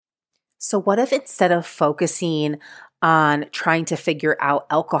So, what if instead of focusing on trying to figure out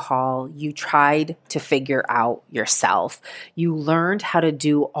alcohol, you tried to figure out yourself? You learned how to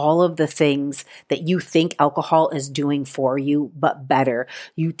do all of the things that you think alcohol is doing for you, but better.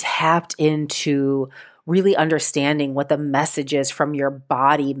 You tapped into really understanding what the messages from your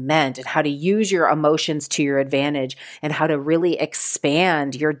body meant and how to use your emotions to your advantage and how to really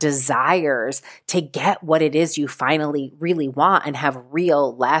expand your desires to get what it is you finally really want and have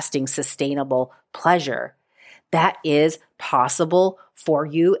real, lasting, sustainable pleasure. That is possible for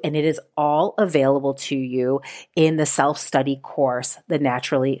you, and it is all available to you in the self-study course, The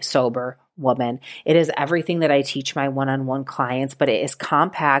Naturally Sober Woman. It is everything that I teach my one-on-one clients, but it is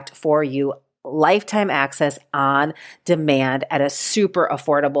compact for you, lifetime access on demand at a super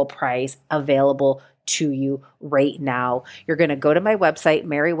affordable price, available to you right now. You're going to go to my website,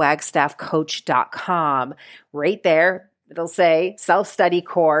 marywagstaffcoach.com. Right there, it'll say self-study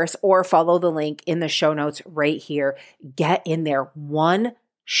course, or follow the link in the show notes right here. Get in there. One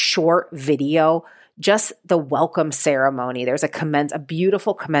short video, just the welcome ceremony. There's a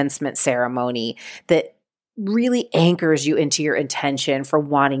beautiful commencement ceremony that really anchors you into your intention for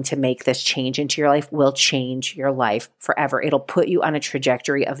wanting to make this change into your life. Will change your life forever. It'll put you on a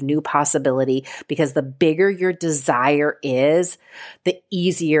trajectory of new possibility, because the bigger your desire is, the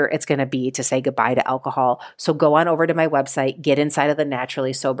easier it's going to be to say goodbye to alcohol. So go on over to my website, get inside of the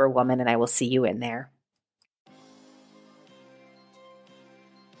Naturally Sober Woman, and I will see you in there.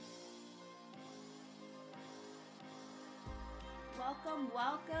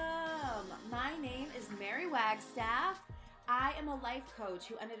 Welcome. My name is Mary Wagstaff. I am a life coach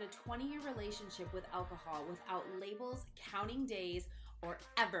who ended a 20-year relationship with alcohol without labels, counting days, or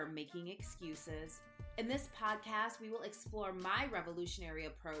ever making excuses. In this podcast, we will explore my revolutionary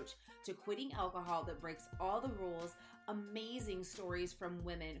approach to quitting alcohol that breaks all the rules, amazing stories from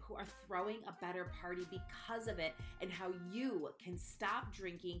women who are throwing a better party because of it, and how you can stop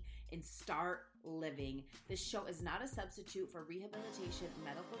drinking and start living. This show is not a substitute for rehabilitation,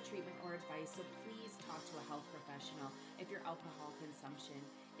 medical treatment, or advice, so please talk to a health professional if your alcohol consumption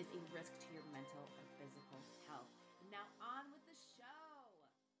is a risk to your mental or physical health. Now on with the show.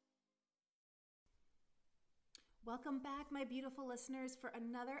 Welcome back, my beautiful listeners, for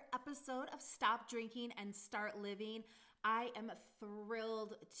another episode of Stop Drinking and Start Living. I am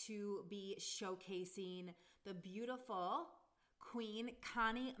thrilled to be showcasing the beautiful Queen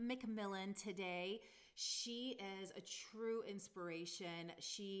Connie McMillan today. She is a true inspiration.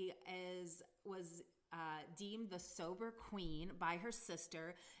 She was deemed the sober queen by her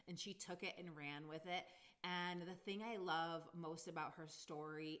sister, and she took it and ran with it. And the thing I love most about her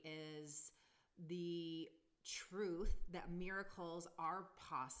story is the truth that miracles are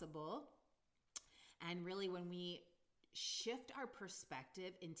possible. And really, when we shift our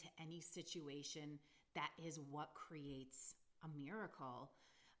perspective into any situation, that is what creates a miracle.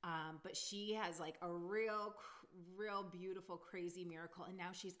 But she has like a real beautiful, crazy miracle. And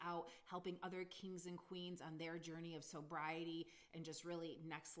now she's out helping other kings and queens on their journey of sobriety and just really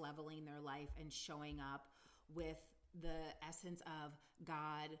next leveling their life and showing up with the essence of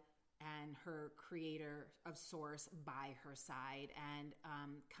God and her creator of source by her side. And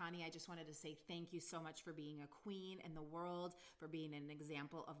Connie, I just wanted to say thank you so much for being a queen in the world, for being an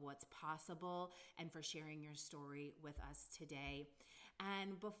example of what's possible, and for sharing your story with us today.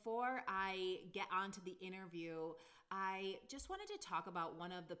 And before I get on to the interview, I just wanted to talk about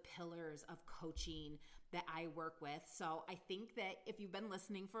one of the pillars of coaching that I work with. So I think that if you've been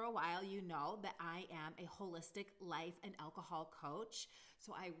listening for a while, you know that I am a holistic life and alcohol coach.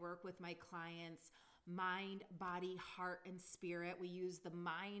 So I work with my clients' mind, body, heart, and spirit. We use the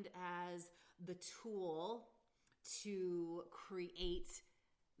mind as the tool to create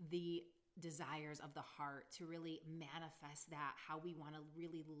the desires of the heart, to really manifest that, how we want to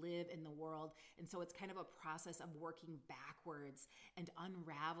really live in the world. And so it's kind of a process of working backwards and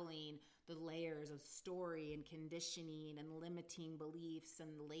unraveling the layers of story and conditioning and limiting beliefs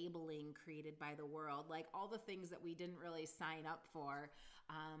and labeling created by the world, like all the things that we didn't really sign up for,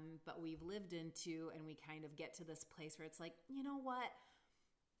 but we've lived into, and we kind of get to this place where it's like, you know what?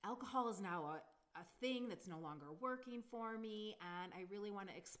 Alcohol is now a thing that's no longer working for me, and I really want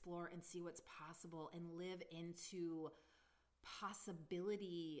to explore and see what's possible and live into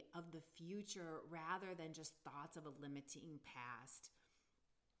possibility of the future rather than just thoughts of a limiting past.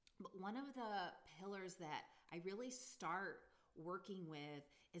 But one of the pillars that I really start working with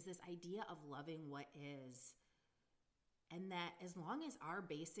is this idea of loving what is. And that as long as our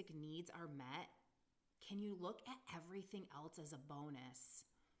basic needs are met, can you look at everything else as a bonus?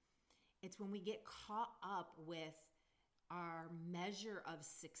 It's when we get caught up with our measure of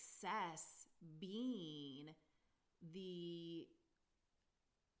success being the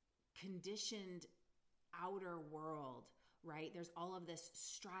conditioned outer world, right? There's all of this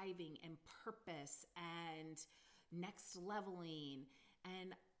striving and purpose and next leveling.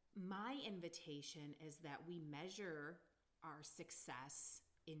 And my invitation is that we measure our success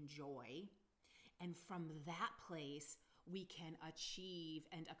in joy. And from that place, we can achieve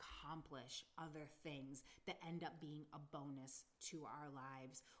and accomplish other things that end up being a bonus to our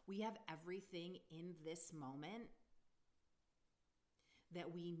lives. We have everything in this moment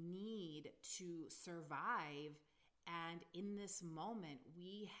that we need to survive. And in this moment,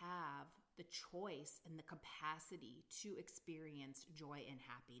 we have the choice and the capacity to experience joy and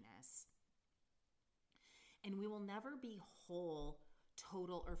happiness. And we will never be whole,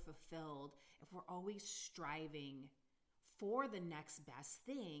 total, or fulfilled if we're always striving for the next best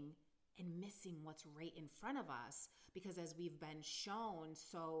thing and missing what's right in front of us. Because as we've been shown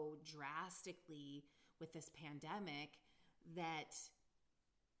so drastically with this pandemic, that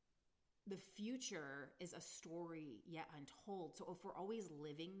the future is a story yet untold. So if we're always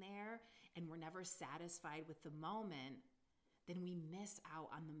living there and we're never satisfied with the moment, then we miss out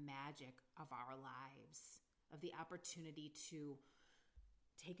on the magic of our lives, of the opportunity to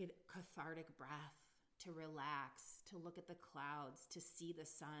take a cathartic breath, to relax, to look at the clouds, to see the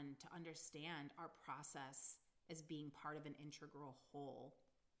sun, to understand our process as being part of an integral whole,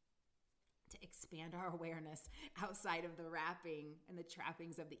 to expand our awareness outside of the wrapping and the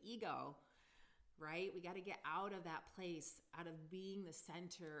trappings of the ego, right? We got to get out of that place, out of being the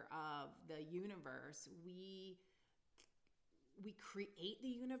center of the universe. We create the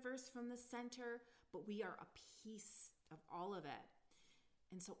universe from the center, but we are a piece of all of it.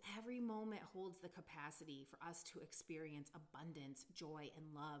 And so every moment holds the capacity for us to experience abundance, joy, and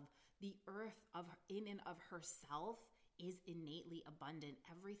love. The earth in and of herself is innately abundant.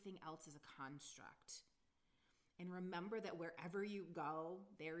 Everything else is a construct. And remember that wherever you go,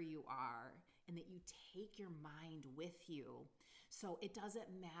 there you are, and that you take your mind with you. So it doesn't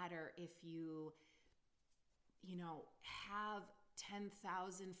matter if you have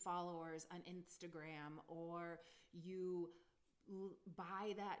 10,000 followers on Instagram, or you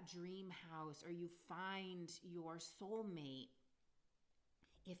buy that dream house, or you find your soulmate.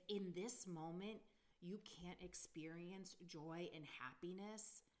 If in this moment you can't experience joy and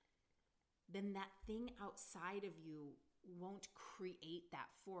happiness, then that thing outside of you won't create that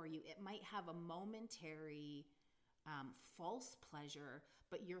for you. It might have a momentary false pleasure,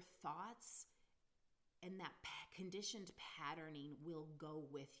 but your thoughts and that conditioned patterning will go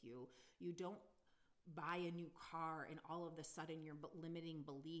with you. You don't buy a new car and all of a sudden your limiting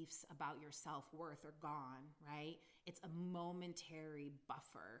beliefs about your self-worth are gone, right? It's a momentary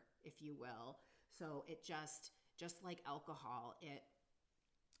buffer, if you will. So it just like alcohol,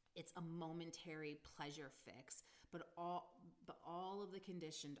 it's a momentary pleasure fix, but all of the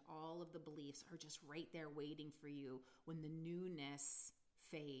conditioned, all of the beliefs are just right there waiting for you when the newness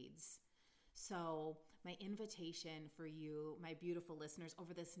fades. So my invitation for you, my beautiful listeners,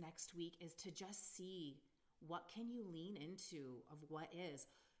 over this next week is to just see, what can you lean into of what is?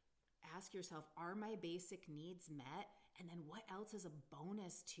 Ask yourself, are my basic needs met? And then what else is a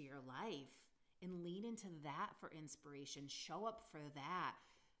bonus to your life? And lean into that for inspiration. Show up for that.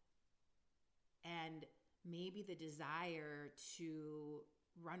 And maybe the desire to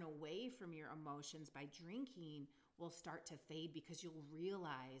run away from your emotions by drinking will start to fade, because you'll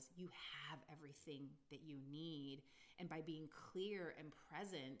realize you have everything that you need. And by being clear and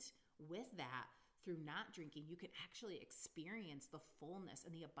present with that through not drinking, you can actually experience the fullness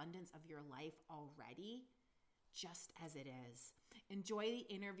and the abundance of your life already, just as it is. Enjoy the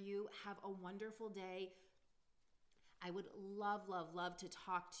interview. Have a wonderful day. I would love, love, love to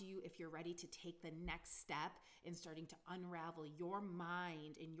talk to you if you're ready to take the next step in starting to unravel your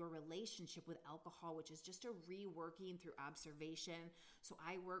mind and your relationship with alcohol, which is just a reworking through observation. So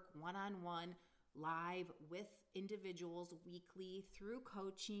I work one-on-one live with individuals weekly through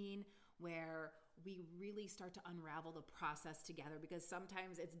coaching, where we really start to unravel the process together, because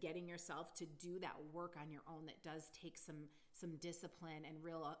sometimes it's getting yourself to do that work on your own that does take some discipline and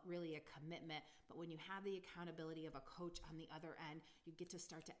really a commitment. But when you have the accountability of a coach on the other end, you get to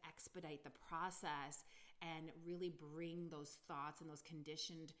start to expedite the process and really bring those thoughts and those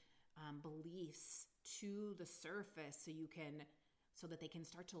conditioned beliefs to the surface so that they can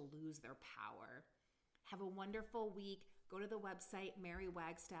start to lose their power. Have a wonderful week. Go to the website,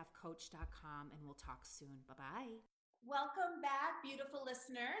 marywagstaffcoach.com, and we'll talk soon. Bye-bye. Welcome back, beautiful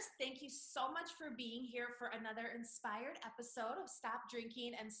listeners. Thank you so much for being here for another inspired episode of Stop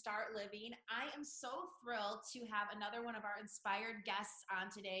Drinking and Start Living. I am so thrilled to have another one of our inspired guests on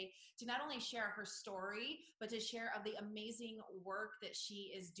today to not only share her story, but to share of the amazing work that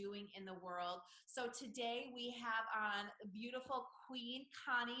she is doing in the world. So today we have on beautiful Queen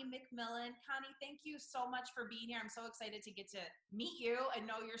Connie McMillan. Connie, thank you so much for being here. I'm so excited to get to meet you and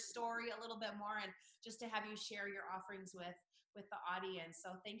know your story a little bit more, and just to have you share your offerings with the audience.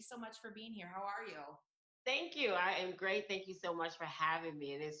 So thanks so much for being here. How are you? Thank you. I am great. Thank you so much for having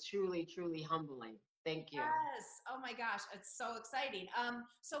me. It is truly, truly humbling. Thank you. Yes. Oh my gosh, it's so exciting.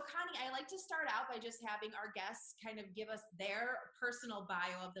 So Connie, I like to start out by just having our guests kind of give us their personal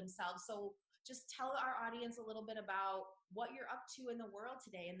bio of themselves. So just tell our audience a little bit about what you're up to in the world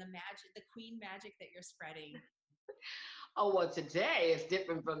today and the magic, the queen magic that you're spreading. Oh, well, today is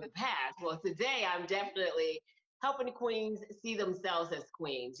different from the past. Well, today I'm definitely helping queens see themselves as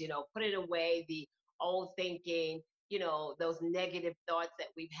queens, putting away the old thinking, those negative thoughts that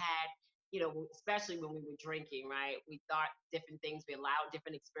we've had, especially when we were drinking, right? We thought different things, we allowed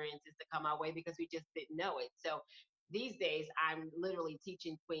different experiences to come our way because we just didn't know it. So these days, I'm literally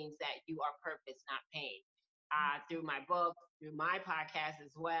teaching queens that you are purpose, not pain. Through my book, through my podcast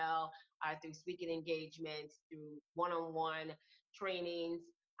as well, through speaking engagements, through one-on-one trainings.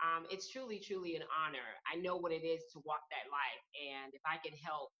 It's truly, truly an honor. I know what it is to walk that life. And if I can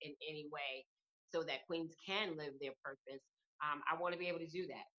help in any way so that queens can live their purpose, I want to be able to do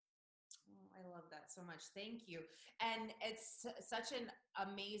that. Oh, I love that so much. Thank you. And it's such an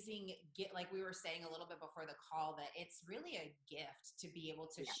amazing gift. Like we were saying a little bit before the call, that it's really a gift to be able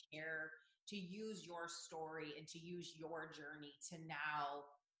to Yeah. share, to use your story and to use your journey to now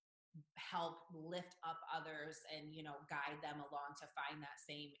help lift up others and guide them along to find that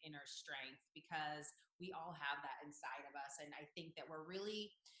same inner strength, because we all have that inside of us. And I think that we're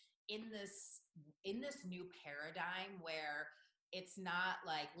really in this new paradigm where it's not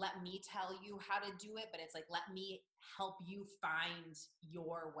like let me tell you how to do it, but it's like let me help you find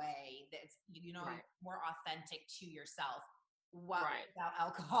your way that's Right. more authentic to yourself, what Right. without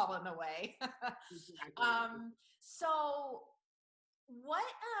alcohol in the way. Exactly. So what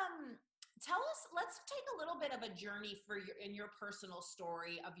tell us, let's take a little bit of a journey for your personal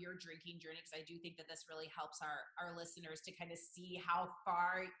story of your drinking journey, because I do think that this really helps our listeners to kind of see how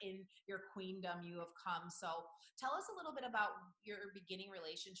far in your queendom you have come. So tell us a little bit about your beginning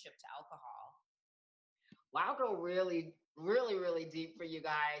relationship to alcohol. Well, I'll go really, really, really deep for you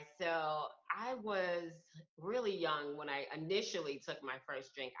guys. So I was really young when I initially took my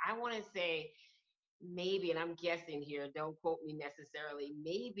first drink. I want to say maybe, and I'm guessing here, don't quote me necessarily,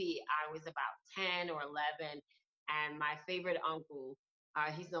 maybe I was about 10 or 11, and my favorite uncle,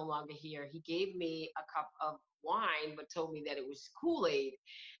 he's no longer here, he gave me a cup of wine, but told me that it was Kool-Aid.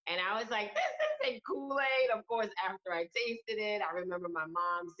 And I was like, this isn't Kool-Aid. Of course, after I tasted it, I remember my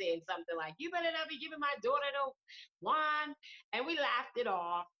mom saying something like, you better not be giving my daughter no wine. And we laughed it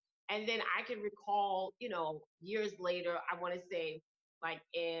off. And then I can recall, years later, I want to say, like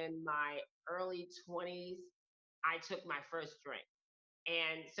in my early 20s, I took my first drink.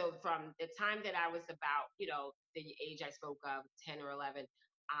 And so from the time that I was about, the age I spoke of, 10 or 11,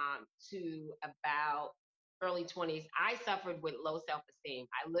 to about early 20s, I suffered with low self-esteem.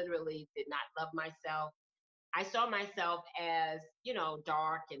 I literally did not love myself. I saw myself as,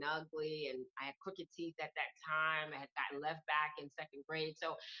 dark and ugly, and I had crooked teeth at that time. I had gotten left back in second grade.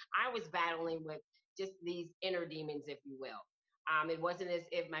 So I was battling with just these inner demons, if you will. It wasn't as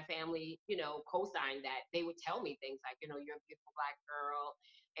if my family, co-signed that. They would tell me things like, you're a beautiful Black girl.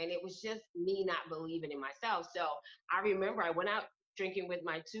 And it was just me not believing in myself. So I remember I went out drinking with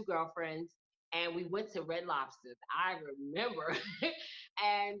my two girlfriends, and we went to Red Lobster. I remember.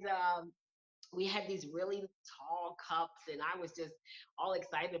 And we had these really tall cups, and I was just all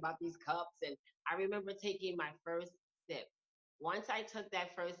excited about these cups. And I remember taking my first sip. Once I took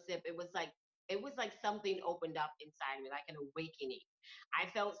that first sip, it was like something opened up inside me, like an awakening.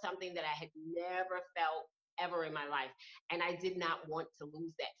 I felt something that I had never felt ever in my life, and I did not want to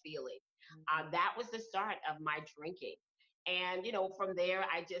lose that feeling. That was the start of my drinking. And, from there,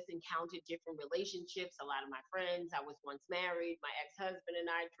 I just encountered different relationships. A lot of my friends, I was once married. My ex husband and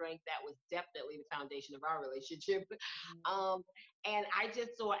I drank. That was definitely the foundation of our relationship. Um, and I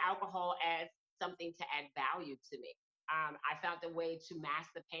just saw alcohol as something to add value to me. I found a way to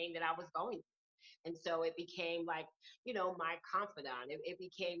mask the pain that I was going through. And so it became like, my confidant. It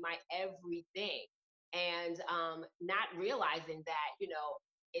became my everything. And not realizing that,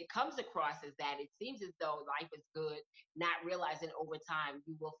 it comes across as that. It seems as though life is good, not realizing over time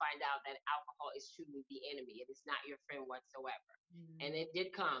you will find out that alcohol is truly the enemy. It is not your friend whatsoever. And Mm. it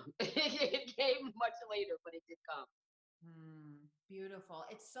did come. It came much later, but it did come. Beautiful.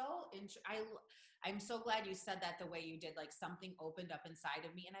 It's so I'm so glad you said that the way you did. Like something opened up inside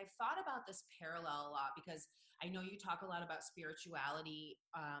of me, and I've thought about this parallel a lot because I know you talk a lot about spirituality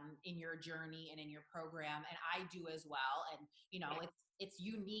in your journey and in your program, and I do as well. And Yeah. it's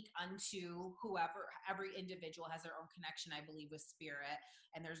unique unto whoever. Every individual has their own connection, I believe, with spirit,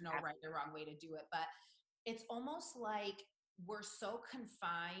 and there's no right or wrong way to do it. But it's almost like we're so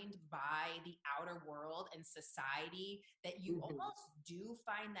confined by the outer world and society that you Mhm. almost do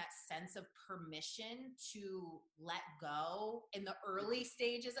find that sense of permission to let go in the early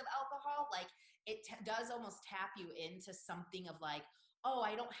stages of alcohol. Like it does almost tap you into something of like, oh,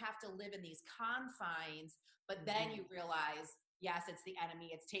 I don't have to live in these confines. But then you Mhm. realize, yes, it's the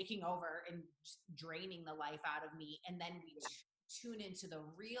enemy. It's taking over and just draining the life out of me. And then we Yeah. tune into the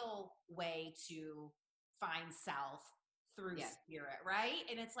real way to find self through Yes, spirit, right?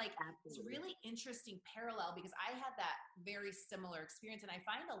 And it's like it's absolutely. really interesting parallel because I had that very similar experience, and I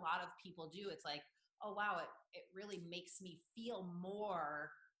find a lot of people do. It's like, oh wow, it really makes me feel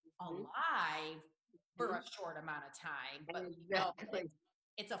more Mhm. alive for a Mhm. short amount of time, but Exactly.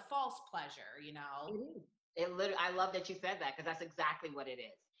 it's a false pleasure, you It know? is. It literally, I love that you said that because that's exactly what it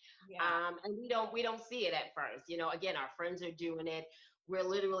is. Yeah. And we don't see it at first. Again, our friends are doing it. We're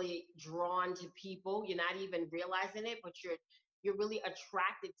literally drawn to people. You're not even realizing it, but you're really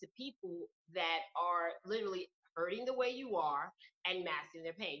attracted to people that are literally hurting the way you are and masking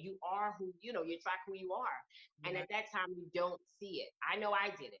their pain. You are who you attract who you are. And Yeah. at that time you don't see it. I know I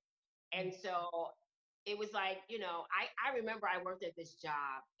did it. And so it was like, I remember I worked at this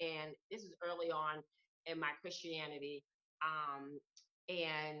job, and this is early on in my Christianity. Um,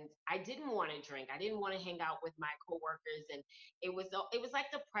 and I didn't want to drink. I didn't want to hang out with my coworkers, and it was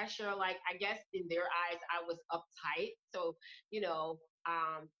like the pressure. Like I guess in their eyes, I was uptight. So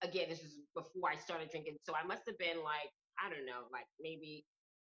again, this is before I started drinking. So I must have been like, I don't know, like maybe,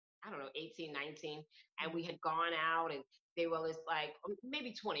 I don't know, 18, 19. And we Mhm. had gone out, and they were just like,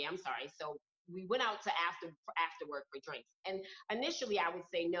 maybe 20, I'm sorry. So we went out to after work for drinks. And initially I would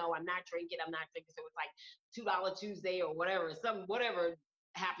say, no, I'm not drinking. So it's like $2 Tuesday or whatever, whatever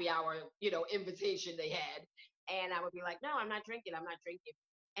happy hour, invitation they had. And I would be like, no, I'm not drinking.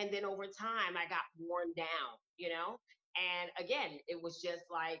 And then over time I got worn down. And again, it was just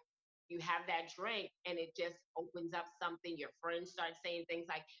like, you have that drink and it just opens up something. Your friends start saying things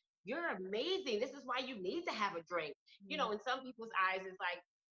like, you're amazing. This is why you need to have a drink. Mhm. In some people's eyes, it's like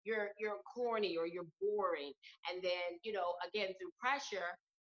you're corny or you're boring. And then, again, through pressure,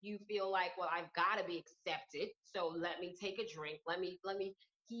 you feel like, well, I've got to be accepted. So let me take a drink. Let me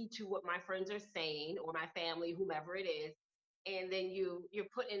heed to what my friends are saying or my family, whomever it is. And then you're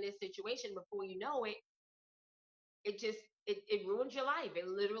put in this situation before you know it, it ruins your life. It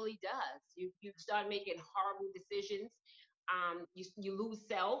literally does. You start making horrible decisions. You lose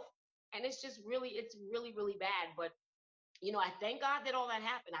self, and it's really really bad. But I thank God that all that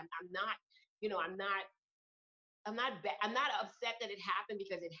happened. I'm not, you know, I'm not upset that it happened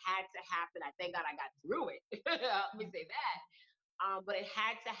because it had to happen. I thank God I got through it. Let me say that. But it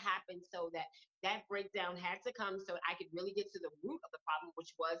had to happen so that that breakdown had to come so I could really get to the root of the problem,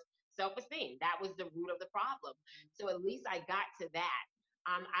 which was self-esteem. That was the root of the problem. So at least I got to that.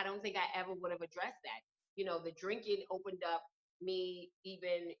 I don't think I ever would have addressed that. The drinking opened up me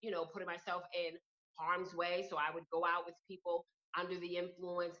even, putting myself in harm's way. So I would go out with people under the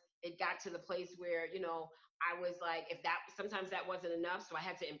influence. It got to the place where, I was like, if that sometimes that wasn't enough. So I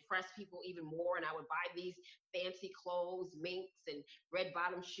had to impress people even more. And I would buy these fancy clothes, minks, and red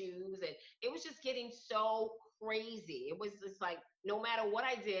bottom shoes. And it was just getting so crazy. It was just like, no matter what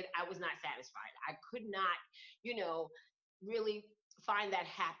I did, I was not satisfied. I could not, you know, really find that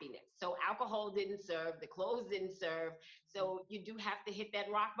happiness. So alcohol didn't serve, the clothes didn't serve. So you do have to hit that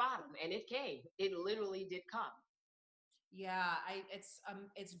rock bottom. And it came. It literally did come. Yeah,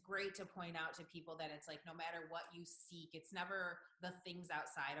 it's great to point out to people that it's like no matter what you seek, it's never the things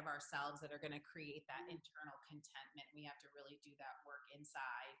outside of ourselves that are going to create that internal contentment. We have to really do that work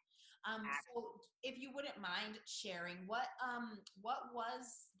inside. So if you wouldn't mind sharing, what was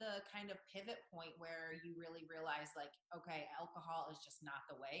the kind of pivot point where you really realized like, okay, alcohol is just not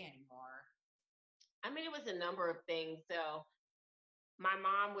the way anymore? I mean, it was a number of things. So my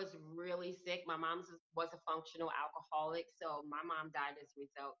mom was really sick. My mom was a functional alcoholic. So my mom died as a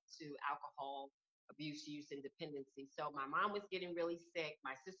result to alcohol abuse, use, and dependency. So my mom was getting really sick.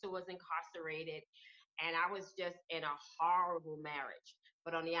 My sister was incarcerated. And I was just in a horrible marriage.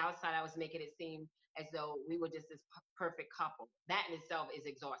 But on the outside, I was making it seem as though we were just this perfect couple. That in itself is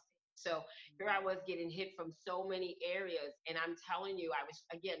exhausting. So here I was getting hit from so many areas. And I'm telling you, I was,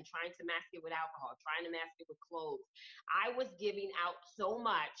 again, trying to mask it with alcohol, trying to mask it with clothes. I was giving out so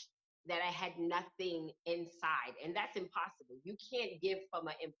much that I had nothing inside. And that's impossible. You can't give from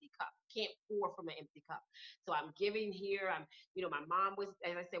an empty cup. You can't pour from an empty cup. So I'm giving here. My mom was,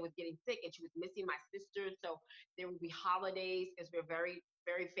 as I said, was getting sick and she was missing my sister. So there would be holidays because we're very,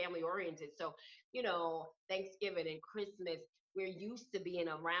 very family oriented. So, Thanksgiving and Christmas, we're used to being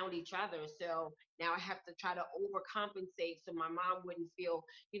around each other. So now I have to try to overcompensate so my mom wouldn't feel,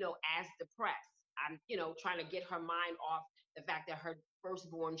 as depressed. I'm, trying to get her mind off the fact that her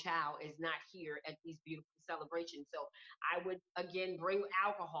firstborn child is not here at these beautiful celebrations. So I would again bring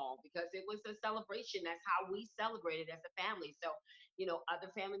alcohol because it was a celebration. That's how we celebrated as a family. So,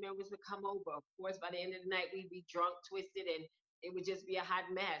 other family members would come over. Of course, by the end of the night, we'd be drunk, twisted, and it would just be a hot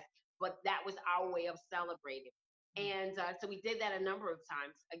mess. But that was our way of celebrating. And so we did that a number of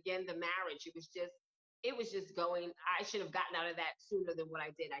times. Again, the marriage, it was just going. I should have gotten out of that sooner than what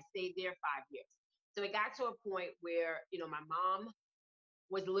I did. I stayed there 5 years. So it got to a point where, my mom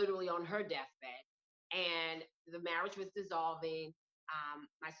was literally on her deathbed and the marriage was dissolving,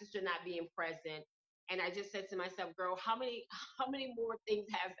 my sister not being present. And I just said to myself, girl, how many more things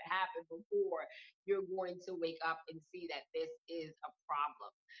has to happen before you're going to wake up and see that this is a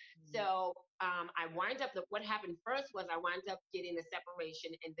problem? So I wind up, what happened first was I wind up getting a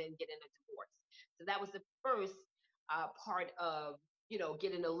separation and then getting a divorce. So that was the first part of,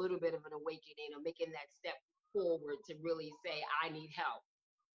 getting a little bit of an awakening or making that step forward to really say, I need help.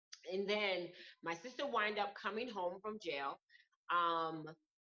 And then my sister wind up coming home from jail. Um,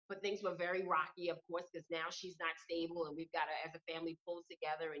 but things were very rocky, of course, because now she's not stable, and we've got to, as a family, pull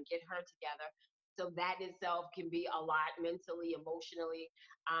together and get her together. So that itself can be a lot mentally, emotionally.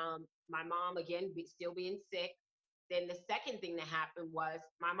 My mom, again, still being sick. Then the second thing that happened was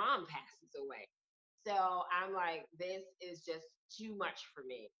my mom passes away. So I'm like, this is just too much for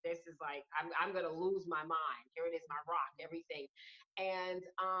me. This is like, I'm gonna lose my mind. Here it is, my rock, everything. And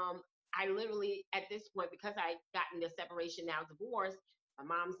I literally at this point, because I gotten the separation now, divorce, my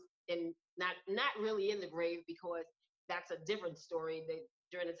mom's in not really in the grave because that's a different story.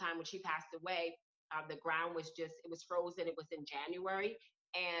 During the time when she passed away, the ground was just it was frozen. It was in January,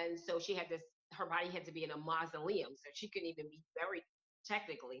 and so she had this. Her body had to be in a mausoleum, so she couldn't even be buried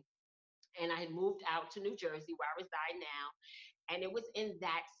technically. And I had moved out to New Jersey where I reside now, and it was in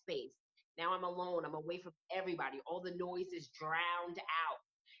that space. Now I'm alone. I'm away from everybody. All the noise is drowned out.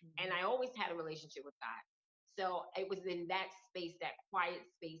 And I always had a relationship with God. So it was in that space, that quiet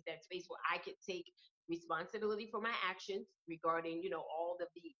space, that space where I could take responsibility for my actions regarding, all of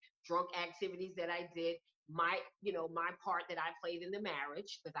the drunk activities that I did, my part that I played in the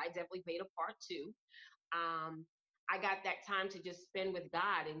marriage, because I definitely played a part too. Um, I got that time to just spend with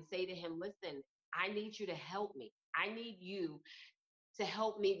God and say to him, listen, I need you to help me. I need you to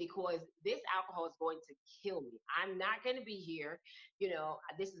help me because this alcohol is going to kill me. I'm not going to be here.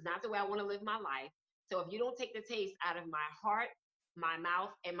 This is not the way I want to live my life. So if you don't take the taste out of my heart, my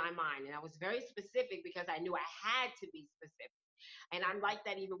mouth, and my mind, and I was very specific because I knew I had to be specific. And I'm like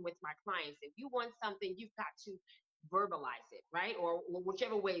that even with my clients. If you want something, you've got to verbalize it, right? Or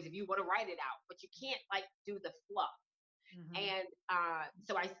whichever ways, if you want to write it out, but you can't like do the fluff. And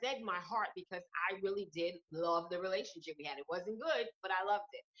so I said my heart because I really did love the relationship we had. It wasn't good, but I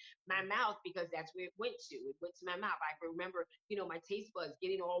loved it. My mouth, because that's where it went to. It went to my mouth. I can remember, my taste buds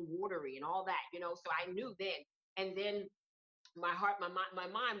getting all watery and all that, so I knew then. And then my heart, my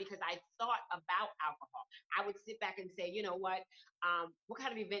mind, because I thought about alcohol. I would sit back and say, what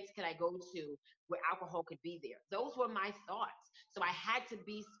kind of events could I go to where alcohol could be there? Those were my thoughts. So I had to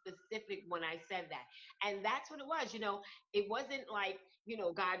be specific when I said that. And that's what it was. It wasn't like,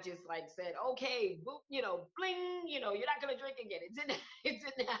 God just like said, okay, bling, you're not going to drink again. It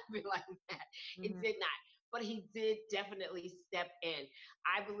didn't happen like that. It did not. But he did definitely step in.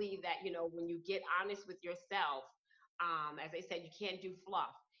 I believe that, when you get honest with yourself, as I said, you can't do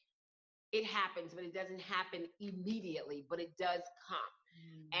fluff. It happens, but it doesn't happen immediately, but it does come.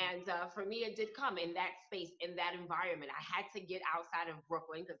 And for me, it did come in that space, in that environment. I had to get outside of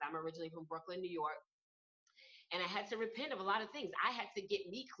Brooklyn because I'm originally from Brooklyn, New York. And I had to repent of a lot of things. I had to get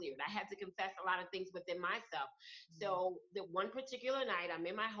me cleared. I had to confess a lot of things within myself. So the one particular night, I'm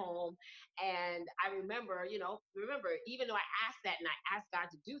in my home, and I remember, even though I asked that and I asked God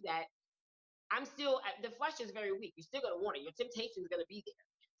to do that, I'm still, the flesh is very weak. You're still going to want it. Your temptation is going to be there.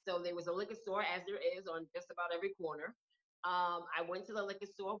 So there was a liquor store, as there is on just about every corner. I went to the liquor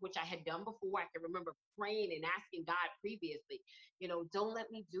store, which I had done before. I can remember praying and asking God previously, don't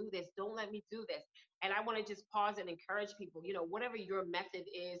let me do this. Don't let me do this. And I want to just pause and encourage people, whatever your method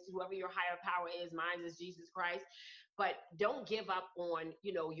is, whoever your higher power is, mine is Jesus Christ. But don't give up on,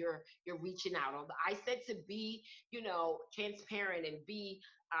 you're reaching out. I said to be, transparent and be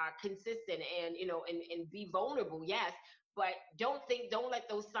consistent and, and be vulnerable. Yes, but don't let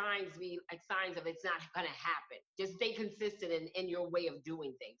those signs be like signs of it's not going to happen. Just stay consistent in your way of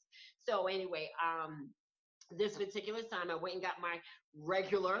doing things. So anyway, this particular time I went and got my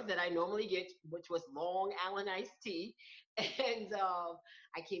regular that I normally get, which was Long Island iced tea. And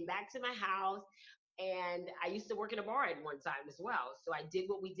I came back to my house, and I used to work in a bar at one time as well. So I did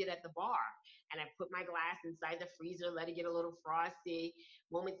what we did at the bar, and I put my glass inside the freezer, let it get a little frosty.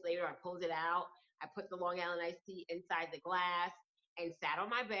 Moments later, I pulled it out. I put the Long Island iced tea inside the glass and sat on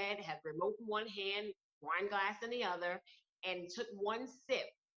my bed, had the remote in one hand, wine glass in the other, and took one sip.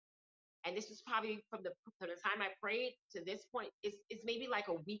 And this was probably from the time I prayed to this point, it's maybe like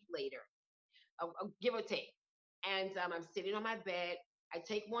a week later, give or take. And I'm sitting on my bed. I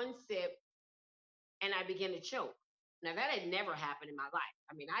take one sip, and I begin to choke. Now that had never happened in my life.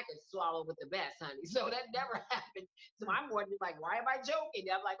 I mean, I could swallow with the best, honey. So that never happened. So I'm wondering, like, why am I joking?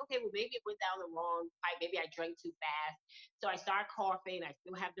 I'm like, okay, well, maybe it went down the wrong pipe. Maybe I drank too fast. So I start coughing. I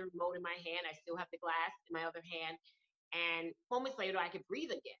still have the remote in my hand. I still have the glass in my other hand. And moments later, I could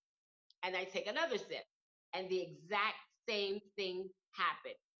breathe again. And I take another sip. And the exact same thing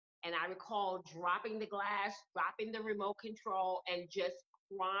happened. And I recall dropping the glass, dropping the remote control, and just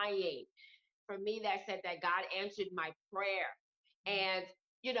crying. For me, that said that God answered my prayer. And,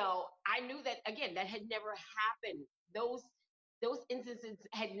 I knew that, again, that had never happened. Those instances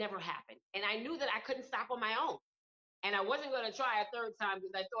had never happened. And I knew that I couldn't stop on my own. And I wasn't going to try a third time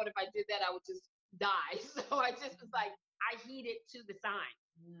because I thought if I did that, I would just die. So I just was like, I heeded to the sign.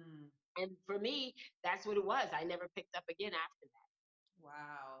 Mm. And for me, that's what it was. I never picked up again after that.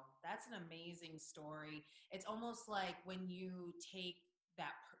 Wow. That's an amazing story. It's almost like when you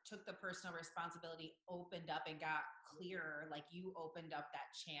took the personal responsibility, opened up and got clearer, like you opened up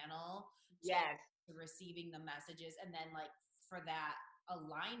that channel to receiving the messages. And then like for that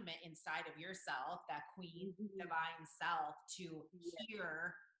alignment inside of yourself, that queen divine self to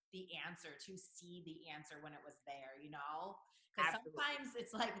hear the answer, to see the answer when it was there, because sometimes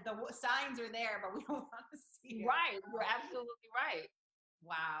it's like the signs are there, but we don't want to see it. Right. You're absolutely right.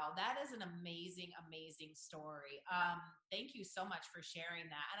 Wow, that is an amazing, amazing story. Thank you so much for sharing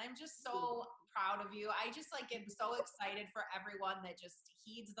that. And I'm just so proud of you. I just like am so excited for everyone that just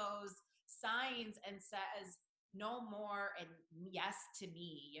heeds those signs and says no more and yes to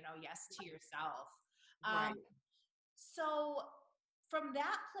me, yes to yourself. Right. So from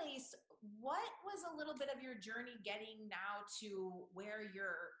that place, what was a little bit of your journey getting now to where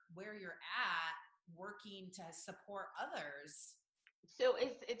you're at working to support others? So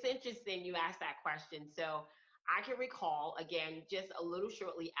it's interesting you asked that question. So I can recall, again, just a little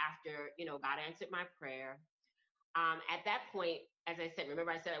shortly after, God answered my prayer. At that point, as I said,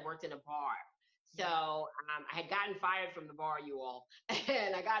 remember I said I worked in a bar. So I had gotten fired from the bar, you all.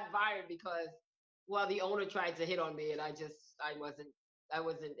 And I got fired because, well, the owner tried to hit on me and I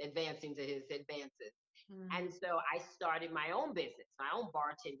wasn't advancing to his advances. And so I started my own business, my own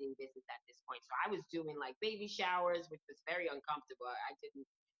bartending business at this point. So I was doing like baby showers, which was very uncomfortable.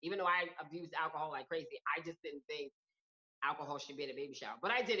 Even though I abused alcohol like crazy, I just didn't think alcohol should be at a baby shower.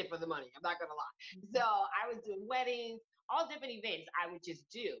 But I did it for the money. I'm not going to lie. So I was doing weddings, all different events I would just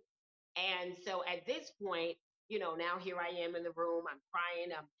do. And so at this point, now here I am in the room, I'm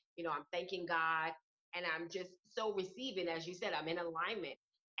crying, I'm thanking God, and I'm just so receiving, as you said, I'm in alignment.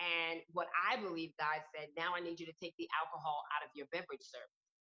 And what I believe God said, now I need you to take the alcohol out of your beverage service.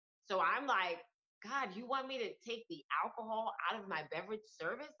 So I'm like, God, you want me to take the alcohol out of my beverage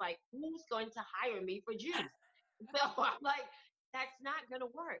service? Like, who's going to hire me for juice? So I'm like, that's not going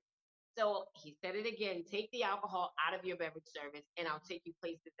to work. So he said it again, take the alcohol out of your beverage service and I'll take you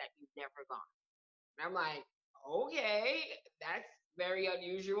places that you've never gone. And I'm like, okay, that's very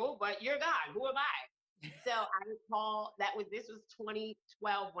unusual, but you're God. Who am I? So I recall this was 2012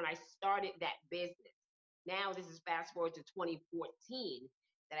 when I started that business. Now this is fast forward to 2014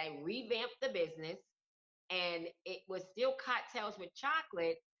 that I revamped the business, and it was still cocktails with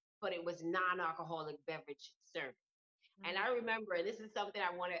chocolate, but it was non-alcoholic beverage service. And I remember, and this is something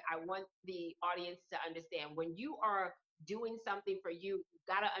I want the audience to understand. When you are doing something for you, you've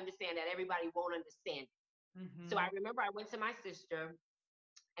got to understand that everybody won't understand it. Mm-hmm. So I remember I went to my sister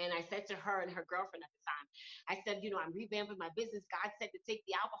And I said to her and her girlfriend at the time, I said, I'm revamping my business. God said to take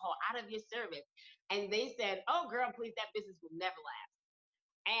the alcohol out of your service. And they said, oh, girl, please, that business will never last.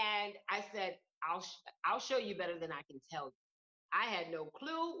 And I said, I'll show you better than I can tell you. I had no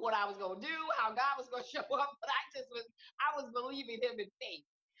clue what I was going to do, how God was going to show up, but I was believing him in faith.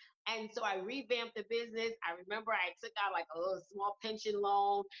 And so I revamped the business. I remember I took out like a little small pension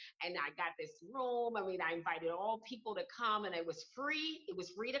loan and I got this room. I mean, I invited all people to come and it was free. It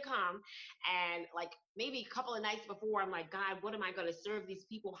was free to come. And like maybe a couple of nights before, I'm like, God, what am I going to serve these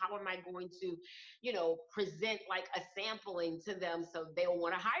people? How am I going to, present like a sampling to them so they'll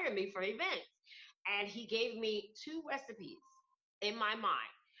want to hire me for events? And he gave me 2 recipes in my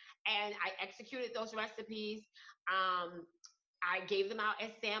mind. And I executed those recipes. Um, I gave them out as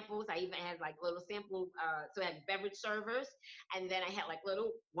samples. I even had like little sample, so I had beverage servers, and then I had like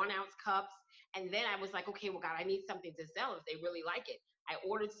little 1 ounce cups. And then I was like, okay, well, God, I need something to sell if they really like it. I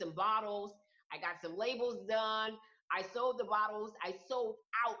ordered some bottles. I got some labels done. I sold the bottles. I sold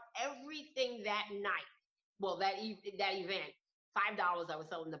out everything that night. Well, that event. $5 I was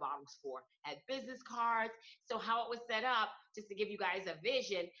selling the bottles for. I had business cards. So how it was set up, just to give you guys a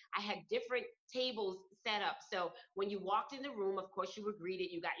vision, I had different tables set up. So when you walked in the room, of course you were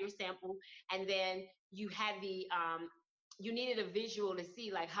greeted, you got your sample, and then you had you needed a visual to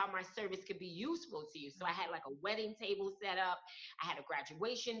see like how my service could be useful to you. So I had like a wedding table set up, I had a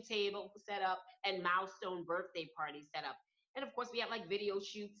graduation table set up, and milestone birthday party set up. And of course, we had like video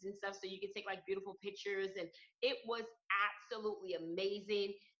shoots and stuff so you could take like beautiful pictures. And it was absolutely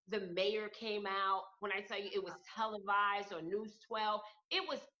amazing. The mayor came out. When I tell you it was televised on News 12, it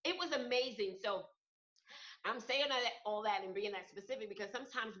was amazing. So I'm saying all that and being that specific because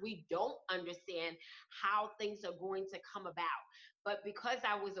sometimes we don't understand how things are going to come about. But because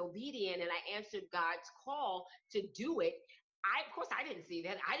I was obedient and I answered God's call to do it, of course I didn't see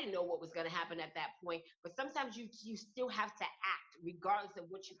that. I didn't know what was going to happen at that point. But sometimes you still have to act regardless of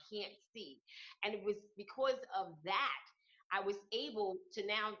what you can't see. And it was because of that I was able to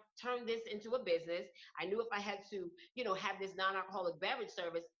now turn this into a business. I knew if I had to, have this non-alcoholic beverage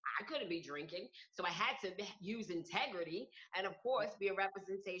service, I couldn't be drinking. So I had to use integrity and, of course, be a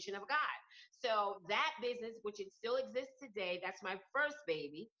representation of God. So that business, which it still exists today, that's my first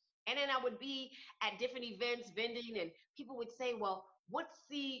baby. And then I would be at different events vending, and people would say, well, what's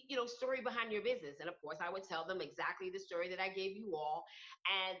the story behind your business? And of course I would tell them exactly the story that I gave you all.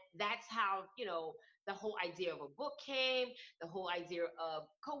 And that's how the whole idea of a book came, the whole idea of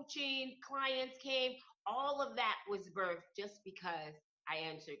coaching clients came. All of that was birthed just because I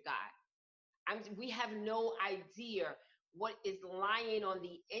answered God. We have no idea what is lying on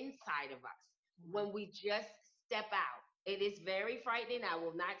the inside of us when we just step out. It is very frightening. I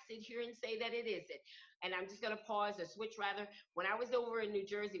will not sit here and say that it isn't. And I'm just going to pause or switch rather. When I was over in New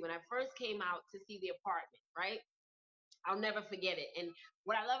Jersey, when I first came out to see the apartment, right? I'll never forget it. And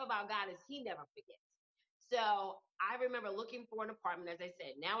what I love about God is he never forgets. So I remember looking for an apartment, as I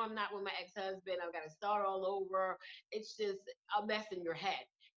said. Now I'm not with my ex-husband. I've got to start all over. It's just a mess in your head.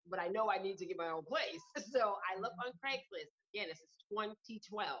 But I know I need to get my own place. So I look on Craigslist. Again, this is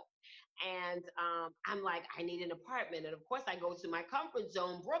 2012. And I'm like, I need an apartment. And of course, I go to my comfort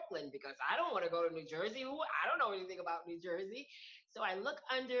zone, Brooklyn, because I don't want to go to New Jersey. I don't know anything about New Jersey. So I look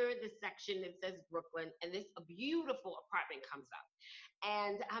under the section that says Brooklyn, and this a beautiful apartment comes up.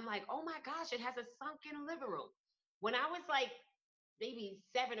 And I'm like, oh my gosh, it has a sunken living room. When I was like maybe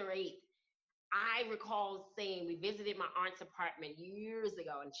 7 or 8, I recall saying we visited my aunt's apartment years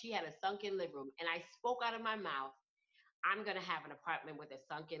ago, and she had a sunken living room. And I spoke out of my mouth, I'm going to have an apartment with a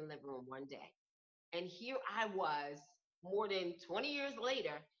sunken living room one day. And here I was, more than 20 years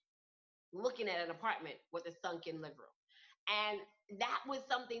later, looking at an apartment with a sunken living room. And that was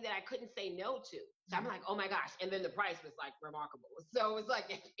something that I couldn't say no to. So I'm like, oh my gosh. And then the price was like remarkable. So it was like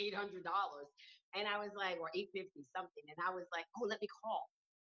 $800. And I was like, or 850 something. And I was like, oh, let me call.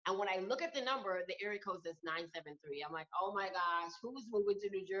 And when I look at the number, the area code says 973. I'm like, oh my gosh, who's moving to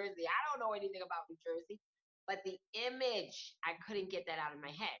New Jersey? I don't know anything about New Jersey. But the image, I couldn't get that out of my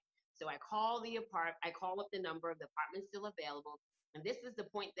head. So I call I call up the number, the apartment's still available. And this is the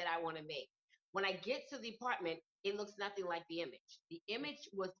point that I want to make. When I get to the apartment, it looks nothing like the image. The image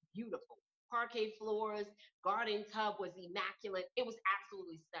was beautiful. Parquet floors, garden tub was immaculate. It was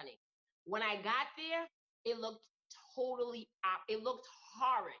absolutely stunning. When I got there, it looked it looked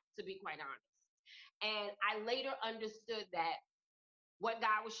horrid, to be quite honest. And I later understood that what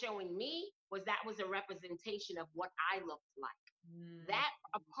God was showing me was that was a representation of what I looked like. Mm. That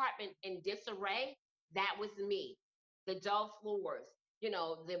apartment in disarray, that was me. The dull floors,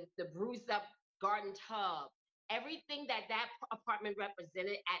 the bruised up garden tub, everything that apartment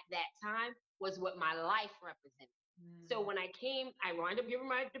represented at that time was what my life represented. So when I came, I wound up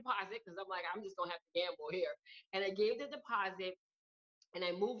giving my deposit because I'm like, I'm just gonna have to gamble here. And I gave the deposit and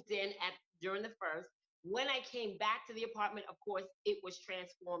I moved in at during the first. When I came back to the apartment, of course, it was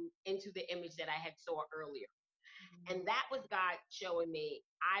transformed into the image that I had saw earlier. And that was God showing me,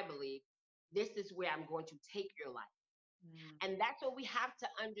 I believe, this is where I'm going to take your life. And that's what we have to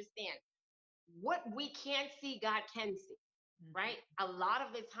understand. What we can't see, God can see, right? A lot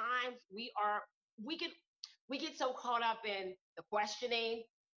of the times we get we get so caught up in the questioning,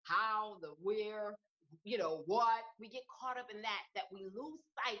 how, the where, what. We get caught up in that we lose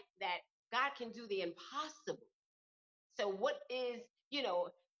sight that God can do the impossible. So what is,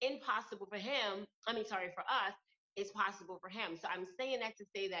 impossible for him, I mean, sorry, for us, is possible for him. So I'm saying that to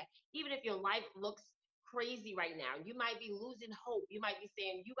say that even if your life looks crazy right now, you might be losing hope. You might be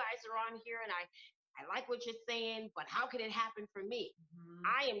saying, you guys are on here and I like what you're saying, but how can it happen for me?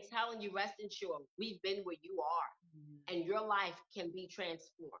 I am telling you, rest assured, we've been where you are and your life can be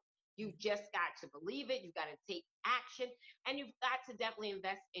transformed. You've just got to believe it. You've got to take action and you've got to definitely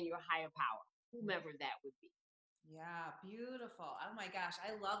invest in your higher power, whomever that would be. Yeah, beautiful. Oh my gosh,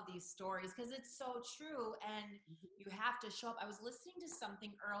 I love these stories because it's so true. And you have to show up. I was listening to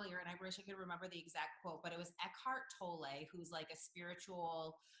something earlier and I wish I could remember the exact quote, but it was Eckhart Tolle, who's like a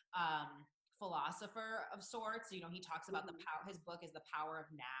spiritual philosopher of sorts. You know, he talks about the power, his book is The Power of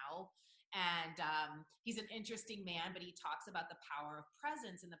Now. And he's an interesting man, but he talks about the power of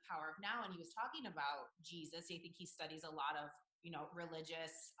presence and the power of now. And he was talking about Jesus. I think he studies a lot of,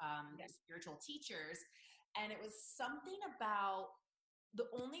 religious, spiritual teachers. And it was something about the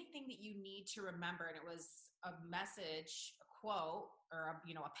only thing that you need to remember, and it was a message, a quote, or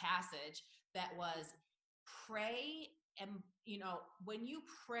a passage that was pray. And when you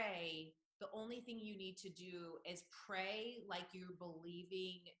pray, the only thing you need to do is pray like you're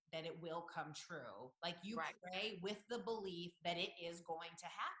believing that it will come true. Like you pray with the belief that it is going to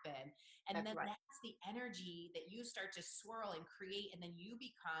happen. And that's the energy that you start to swirl and create. And then you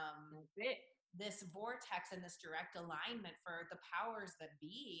become this vortex and this direct alignment for the powers that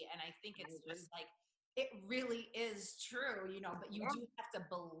be. And I think it's just like, it really is true, but you do have to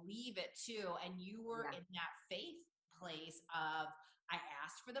believe it too. And you were in that faith place of, I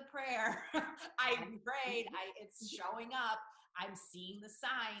asked for the prayer, I prayed, it's showing up, I'm seeing the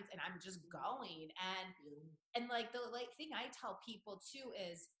signs, and I'm just going. And like the thing I tell people too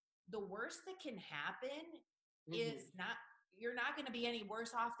is the worst that can happen is not, you're not going to be any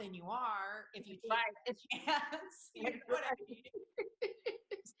worse off than you are if you take a chance. You know what I mean?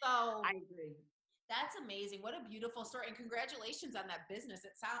 So I agree. That's amazing. What a beautiful story. And congratulations on that business.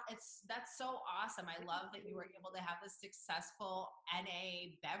 That's so awesome. I love that you were able to have a successful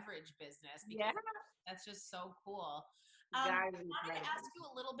NA beverage business because that's just so cool. I wanted to ask you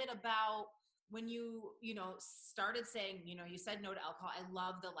a little bit about when you started saying, you said no to alcohol. I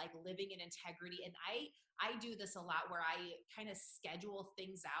love the living in integrity. And I do this a lot where I kind of schedule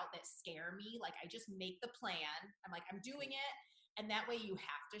things out that scare me. Like I just make the plan. I'm like, I'm doing it. And that way you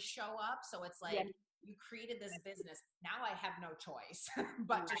have to show up. So it's like you created this business. Now I have no choice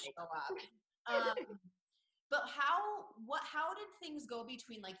but to show up. But how did things go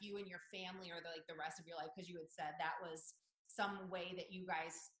between you and your family or the rest of your life? Because you had said that was some way that you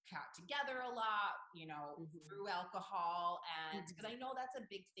guys got together a lot, through alcohol. And because I know that's a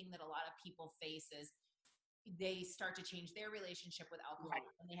big thing that a lot of people face is they start to change their relationship with alcohol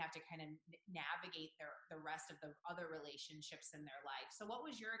and they have to kind of navigate the rest of the other relationships in their life. So what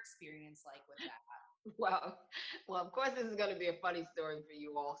was your experience like with that? Well, of course, this is going to be a funny story for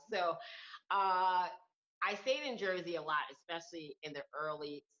you all. So, I stayed in Jersey a lot, especially in the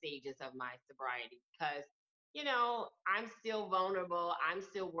early stages of my sobriety, because, I'm still vulnerable. I'm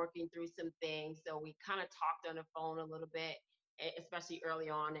still working through some things. So we kind of talked on the phone a little bit, especially early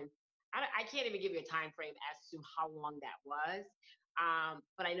on. And I can't even give you a time frame as to how long that was.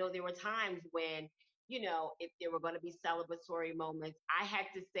 But I know there were times when, if there were going to be celebratory moments, I had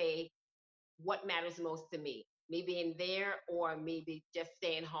to say what matters most to me being there or me just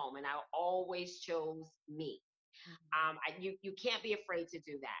staying home. And I always chose me. You can't be afraid to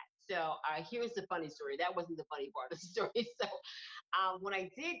do that. So here's the funny story. That wasn't the funny part of the story. So when I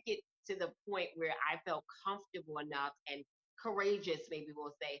did get to the point where I felt comfortable enough and courageous, maybe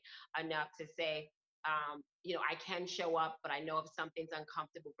we'll say, enough to say, I can show up, but I know if something's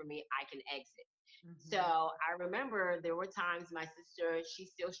uncomfortable for me, I can exit. So I remember there were times my sister, she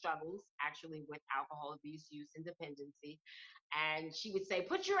still struggles actually with alcohol abuse, use, and dependency. And she would say,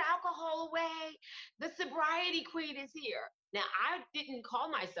 put your alcohol away. The sobriety queen is here. Now, I didn't call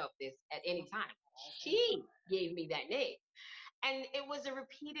myself this at any time. she gave me that name. And it was a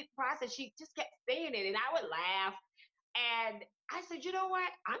repeated process. She just kept saying it, and I would laugh. And I said, you know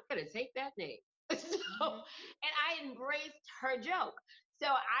what? I'm going to take that name. So, Mhm. and I embraced her joke. So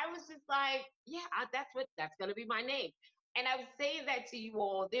I was just like, yeah, that's going to be my name. And I was saying that to you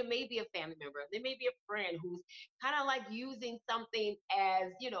all. There may be a family member, there may be a friend who's kind of like using something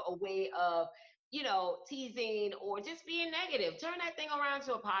as, a way of, teasing or just being negative. Turn that thing around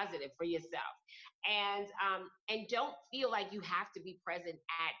to a positive for yourself. And don't feel like you have to be present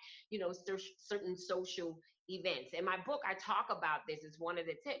at, certain social events. In my book, I talk about this as one of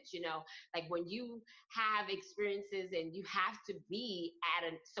the tips, like when you have experiences and you have to be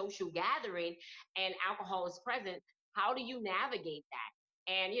at a social gathering and alcohol is present, how do you navigate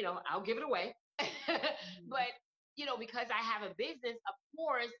that? And, I'll give it away. Mhm. But, because I have a business, of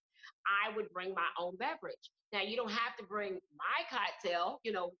course, I would bring my own beverage. Now, you don't have to bring my cocktail,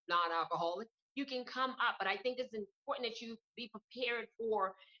 non alcoholic. You can come up, but I think it's important that you be prepared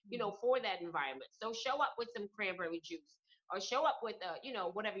for, Mhm. for that environment. So show up with some cranberry juice or show up with,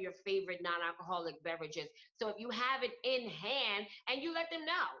 whatever your favorite non-alcoholic beverage is. So if you have it in hand and you let them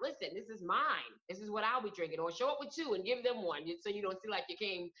know, listen, this is mine. This is what I'll be drinking. Or show up with two and give them one so you don't feel like you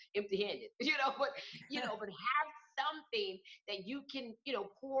came empty-handed, but have something that you can,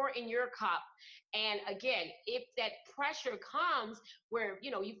 pour in your cup. And again, if that pressure comes where,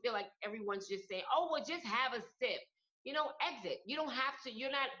 you feel like everyone's just saying, oh, well, just have a sip, exit. You don't have to,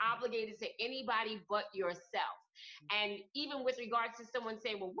 you're not obligated to anybody but yourself. And even with regards to someone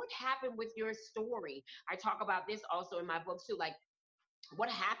saying, well, what happened with your story? I talk about this also in my book too. Like, what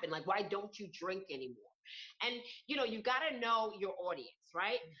happened? Like, why don't you drink anymore? And you got to know your audience,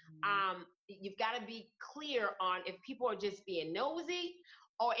 right? Mhm. You've got to be clear on if people are just being nosy,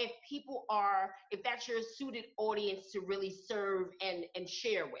 or if that's your suited audience to really serve and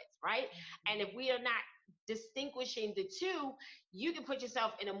share with, right? And Mhm. if we are not distinguishing the two, you can put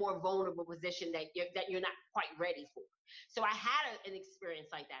yourself in a more vulnerable position that you're not quite ready for. So I had an experience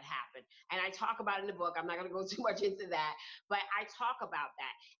like that happen, and I talk about it in the book. I'm not going to go too much into that, but I talk about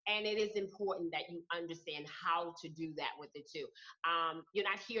that. And it is important that you understand how to do that with it too. You're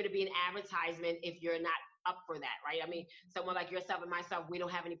not here to be an advertisement if you're not up for that, right? I mean, someone like yourself and myself, we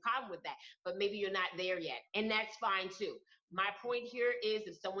don't have any problem with that, but maybe you're not there yet, and that's fine too. My point here is,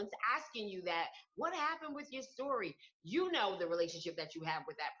 if someone's asking you that, what happened with your story? You know the relationship that you have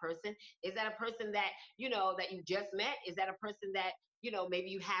with that person. Is that a person that, that you just met? Is that a person that, maybe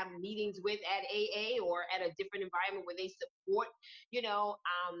you have meetings with at AA or at a different environment where they support,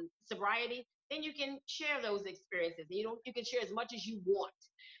 sobriety? Then you can share those experiences. You can share as much as you want.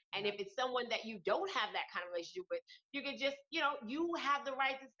 And Yeah. if it's someone that you don't have that kind of relationship with, you can just, you have the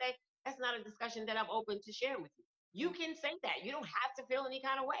right to say, that's not a discussion that I'm open to sharing with you. You Yeah. can say that. You don't have to feel any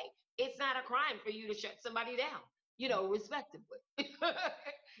kind of way. It's not a crime for you to shut somebody down, respectively.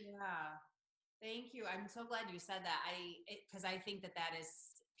 Yeah. Thank you. I'm so glad you said that. Because I think that is,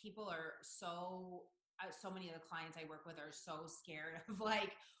 people are so many of the clients I work with are so scared of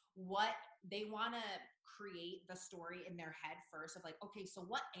like what they want to create the story in their head first of like, okay, so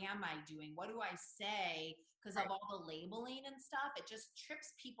what am I doing? What do I say? Because of Right. all the labeling and stuff, it just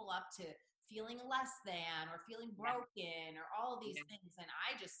trips people up to feeling less than or feeling Yeah. broken or all of these Yeah. things. And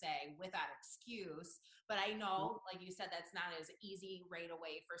I just say without excuse, but I Mhm. know, like you said, that's not as easy right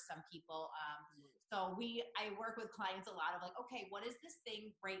away for some people. So I work with clients a lot of like, okay, what is this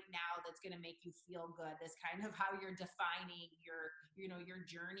thing right now that's going to make you feel good? This kind of how you're defining your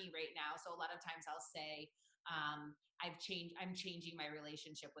journey right now. So a lot of times I'll say, I'm changing my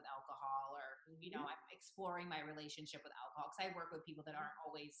relationship with alcohol, or, Mhm. I'm exploring my relationship with alcohol. Cause I work with people that aren't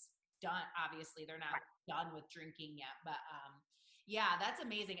always done. Obviously they're not Right. done with drinking yet, but, yeah, that's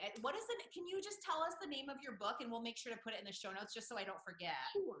amazing. What is it? Can you just tell us the name of your book, and we'll make sure to put it in the show notes just so I don't forget?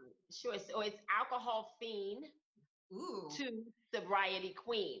 Sure. Sure. So it's Alcohol Fiend Ooh. to Sobriety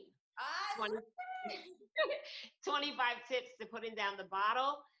Queen. I 20, love it. 25 tips to putting down the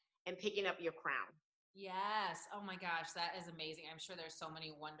bottle and picking up your crown. Yes. Oh my gosh, that is amazing. I'm sure there's so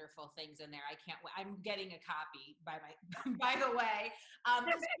many wonderful things in there. I can't wait. I'm getting a copy by my by the way.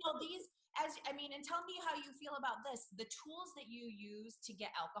 Because these, as I mean, and tell me how you feel about this. The tools that you use to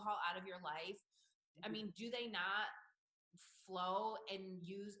get alcohol out of your life, I mean, do they not flow and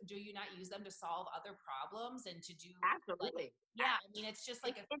do you not use them to solve other problems and to do like, Absolutely. yeah, I mean, it's just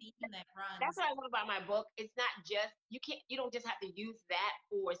like a It's theme that That's runs. what I love about my book. It's not just you don't just have to use that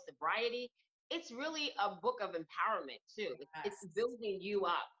for sobriety. It's really a book of empowerment too. It's Yes. building you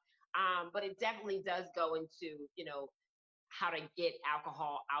up. But it definitely does go into, how to get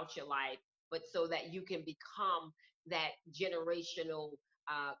alcohol out your life, but so that you can become that generational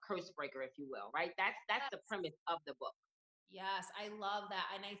curse breaker, if you will, right? That's the premise of the book. Yes, I love that.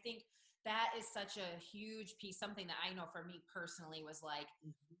 And I think that is such a huge piece, something that I know for me personally was like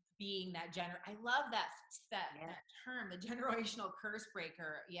Mhm. being that I love Yeah, that term, the generational curse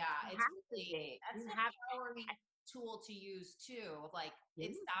breaker. Yeah, you it's have to really be. that's You an have. empowering tool to use too. Like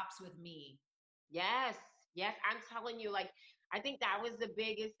it stops with me. Yes, yes, I'm telling you, like, I think that was the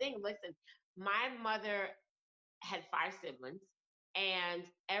biggest thing. Listen, my mother had five siblings, and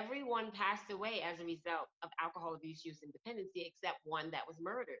everyone passed away as a result of alcohol abuse, use, and dependency, except one that was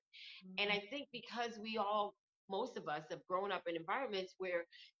murdered. And Mhm. I think because we all, most of us, have grown up in environments where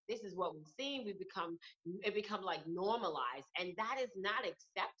this is what we've seen, it become like normalized, and that is not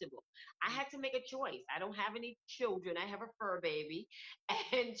acceptable. I had to make a choice. I don't have any children. I have a fur baby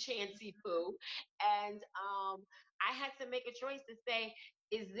and Chansey Poo, and I had to make a choice to say,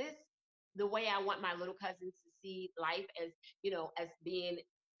 is this the way I want my little cousins to see life, as as being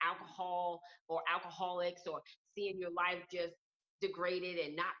alcohol or alcoholics, or seeing your life just degraded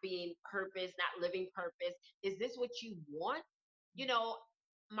and not being purpose, not living purpose? Is this what you want? You know,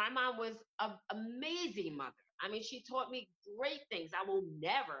 my mom was an amazing mother. I mean, she taught me great things. I will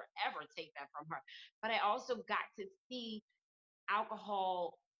never, ever take that from her. But I also got to see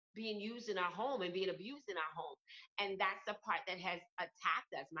alcohol being used in our home and being abused in our home. And that's the part that has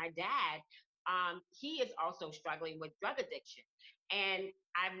attacked us. My dad, he is also struggling with drug addiction. And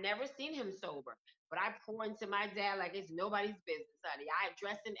I've never seen him sober, but I pour into my dad like it's nobody's business, honey. I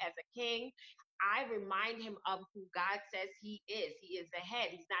address him as a king. I remind him of who God says he is. He is the head.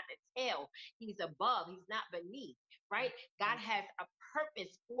 He's not the tail. He's above. He's not beneath, right? God has a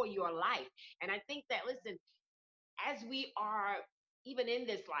purpose for your life. And I think that, listen, as we are even in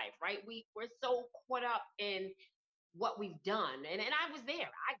this life, right? We're so caught up in what we've done. And I was there.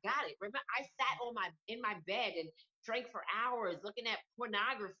 I got it. Remember, I sat on my in my bed and drank for hours looking at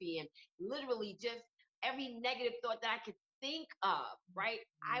pornography and literally just every negative thought that I could think of, right?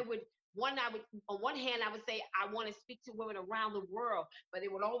 I would I would on one hand I would say I want to speak to women around the world, but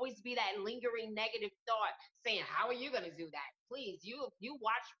it would always be that lingering negative thought saying, how are you gonna do that? Please, you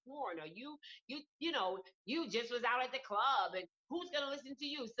watch porn, or you just was out at the club, and who's gonna listen to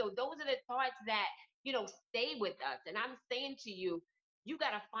you? So those are the thoughts that stay with us. And I'm saying to you, you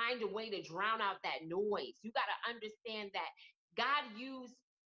got to find a way to drown out that noise. You got to understand that God used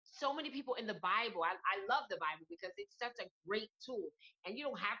so many people in the Bible. I love the Bible because it's such a great tool. And you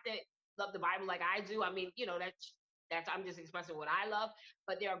don't have to love the Bible like I do. I mean, that's I'm just expressing what I love.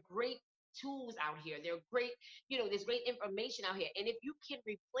 But there are great tools out here. There are great, there's great information out here. And if you can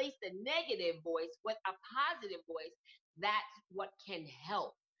replace the negative voice with a positive voice, that's what can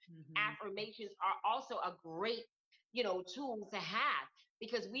help. Mhm. Affirmations are also a great tool to have,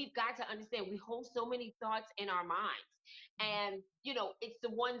 because we've got to understand we hold so many thoughts in our minds, and it's the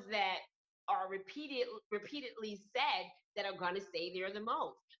ones that are repeatedly said that are going to stay there the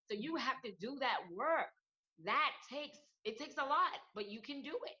most. So you have to do that work. It takes a lot, but you can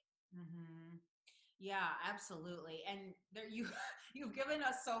do it. Mhm. Yeah, absolutely. And there you you've given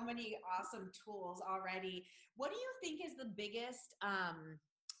us so many awesome tools already. What do you think is the biggest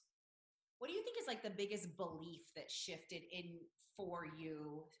what do you think is like the biggest belief that shifted in for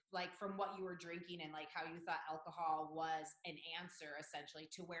you, like from what you were drinking and like how you thought alcohol was an answer essentially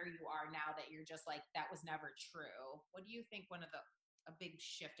to where you are now that you're just like that was never true? What do you think one of the a big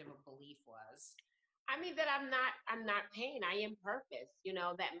shift of a belief was? I mean that I'm not pain. I am purpose.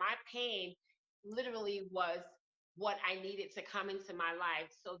 That my pain literally was what I needed to come into my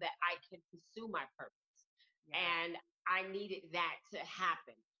life so that I could pursue my purpose. Yeah. And I needed that to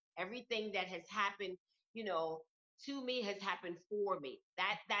happen. Everything that has happened, you know, to me has happened for me.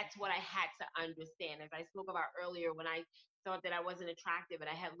 That's what I had to understand. As I spoke about earlier, when I thought that I wasn't attractive and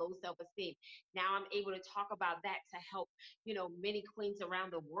I had low self-esteem. Now I'm able to talk about that to help, many queens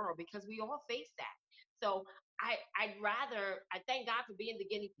around the world, because we all face that. So I thank God for being the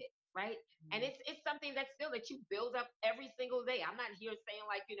guinea pig, right? And Mhm. it's something that still that you build up every single day. I'm not here saying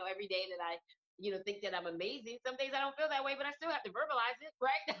like, every day that I think that I'm amazing. Some days I don't feel that way, but I still have to verbalize it,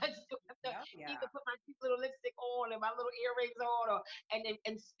 right? I still have to Yeah, yeah. either put my cute little lipstick on and my little earrings on, or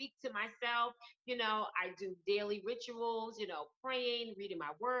and speak to myself. I do daily rituals, praying, reading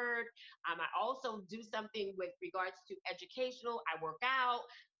my word. I also do something with regards to educational. I work out.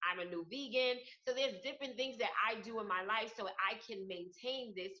 I'm a new vegan. So there's different things that I do in my life so I can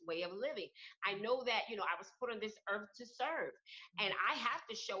maintain this way of living. I know that, I was put on this earth to serve, and I have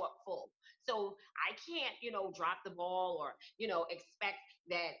to show up full. So I can't, drop the ball, or, expect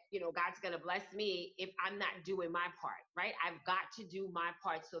that, God's going to bless me if I'm not doing my part, right? I've got to do my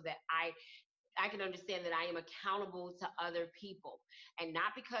part so that I I can understand that I am accountable to other people. And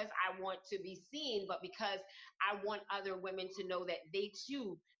not because I want to be seen, but because I want other women to know that they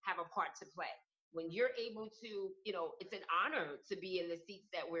too have a part to play. When you're able to, it's an honor to be in the seats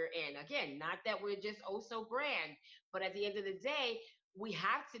that we're in. Again, not that we're just oh so grand, but at the end of the day, we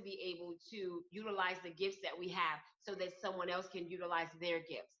have to be able to utilize the gifts that we have so that someone else can utilize their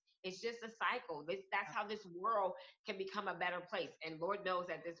gifts. It's just a cycle. That's how this world can become a better place. And Lord knows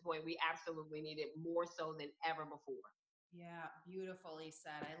at this point, we absolutely need it more so than ever before. Yeah, beautifully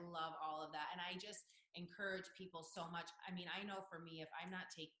said. I love all of that. And I just encourage people so much. I mean, I know for me, if I'm not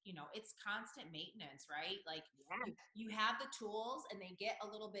it's constant maintenance, right? Like Yes. you have the tools and they get a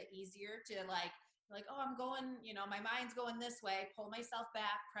little bit easier to like, oh, I'm going, my mind's going this way, pull myself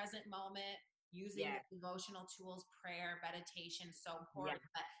back, present moment, using Yes. the devotional tools, prayer, meditation, so Yes. important.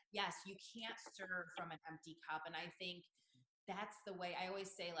 But yes, you can't serve from an empty cup. And I think that's the way I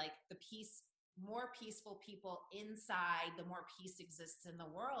always say, like, the more peaceful people inside, the more peace exists in the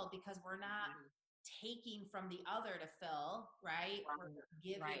world, because we're not Mhm. taking from the other to fill, right? We're Right.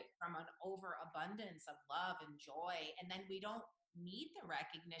 giving Right. from an overabundance of love and joy. And then we don't need the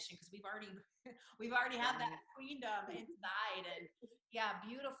recognition because we've already we've already had that Right. queendom inside. And yeah,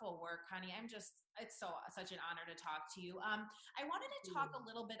 beautiful work, honey. It's such an honor to talk to you. I wanted to talk a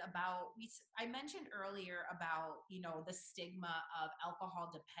little bit about, I mentioned earlier about, the stigma of alcohol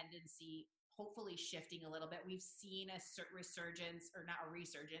dependency hopefully shifting a little bit. We've seen a resurgence, or not a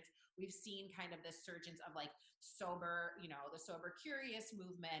resurgence. We've seen kind of this surgence of like sober, the sober curious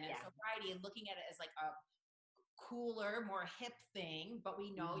movement and Yeah. sobriety, and looking at it as like a cooler, more hip thing, but we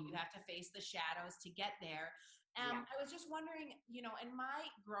know you Mhm. have to face the shadows to get there. Yeah. I was just wondering, in my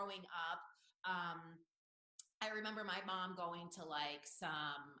growing up, um, I remember my mom going to like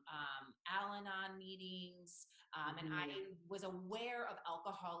some Al-Anon meetings, and I Mhm. was aware of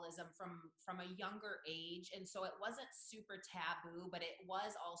alcoholism from a younger age, and so it wasn't super taboo, but it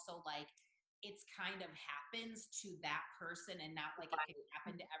was also like it's kind of happens to that person and not like it can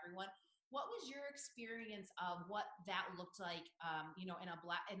happen to everyone. What was your experience of what that looked like,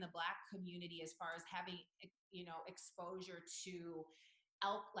 in the black community, as far as having exposure to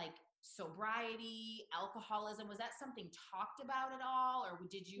like sobriety, alcoholism? Was that something talked about at all, or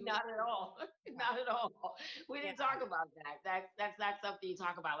did you? Not at all. Not at all. We Yeah, didn't talk about that. That's not something you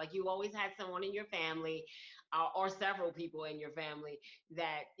talk about. Like, you always had someone in your family, or several people in your family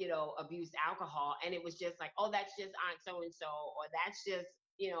that abused alcohol, and it was just like, oh, that's just Aunt so and so, or that's just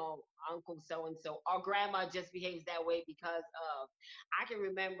Uncle so and so, or Grandma just behaves that way because of. I can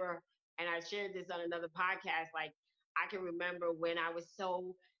remember, and I shared this on another podcast. Like, I can remember when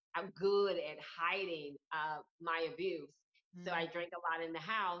I'm good at hiding my abuse. So mm, I drank a lot in the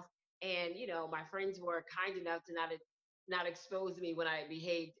house, and my friends were kind enough to not expose me when I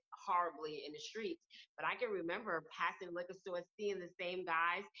behaved horribly in the streets. But I can remember passing liquor stores, seeing the same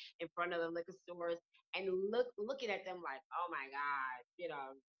guys in front of the liquor stores, and looking at them like, oh my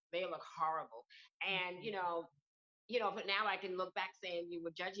God, they look horrible. And but now I can look back saying you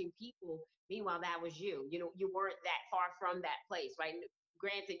were judging people. Meanwhile, that was you. You weren't that far from that place, right?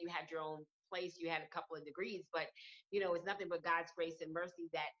 Granted, you had your own place, you had a couple of degrees, but it's nothing but God's grace and mercy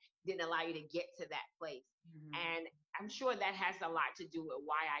that didn't allow you to get to that place. mhm. And I'm sure that has a lot to do with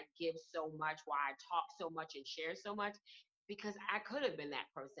why I give so much, why I talk so much and share so much, because I could have been that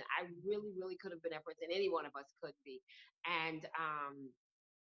person. I really, really could have been that person. Any one of us could be. And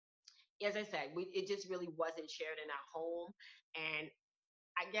as I said, it just really wasn't shared in our home. And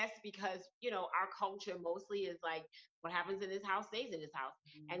I guess because, our culture mostly is like, what happens in this house stays in this house.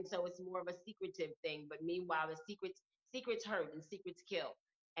 And so it's more of a secretive thing. But meanwhile, the secrets hurt and secrets kill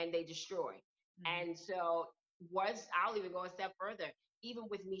and they destroy. Mhm. And so I'll even go a step further, even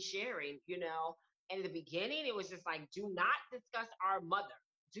with me sharing, in the beginning, it was just like, do not discuss our mother.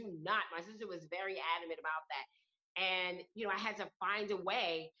 Do not. My sister was very adamant about that. And, I had to find a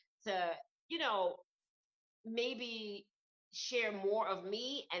way to, you know, maybe share more of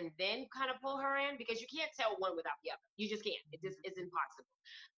me and then kind of pull her in, because you can't tell one without the other. You just can't. It just is impossible.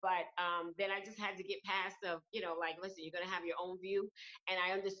 But then I just had to get past of, like, listen, you're gonna have your own view. And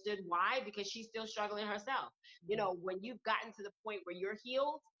I understood why, because she's still struggling herself. Yeah. When you've gotten to the point where you're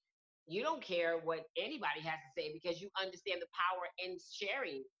healed, you don't care what anybody has to say, because you understand the power in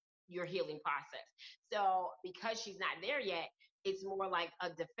sharing your healing process. So because she's not there yet, it's more like a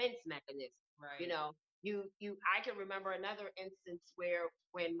defense mechanism. You Right. know, I can remember another instance where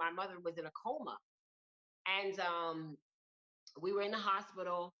when my mother was in a coma, and we were in the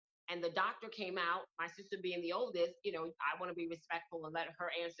hospital, and the doctor came out. My sister being the oldest, I want to be respectful and let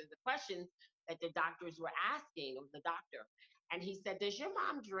her answer the questions that the doctors were asking of the doctor. And he said, "Does your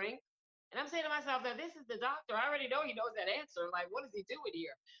mom drink?" And I'm saying to myself that this is the doctor. I already know he knows that answer. Like, what is he doing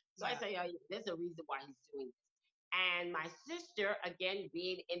here? So I Yeah. say, oh, yeah, there's a reason why he's doing this. And my sister, again,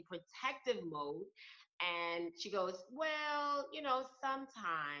 being in protective mode, and she goes, well,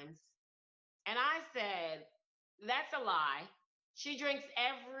 sometimes. And I said, that's a lie. She drinks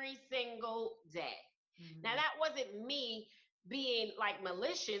every single day. Now, Mhm. that wasn't me being like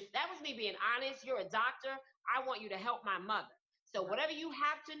malicious. That was me being honest. You're a doctor. I want you to help my mother. So, Right. whatever you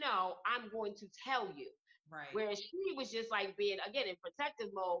have to know, I'm going to tell you. Right. Whereas she was just like being, again, in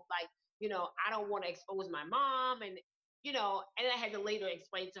protective mode, like, I don't want to expose my mom. And I had to later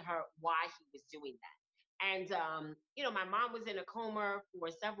explain to her why he was doing that. And, my mom was in a coma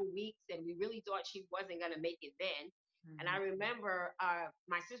for several weeks, and we really thought she wasn't going to make it then. And I Mhm. remember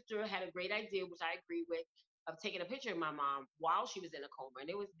my sister had a great idea, which I agree with, of taking a picture of my mom while she was in a coma. And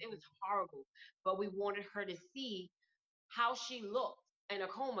it was horrible, but we wanted her to see how she looked in a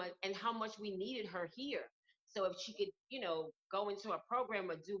coma and how much we needed her here. So if she could, go into a program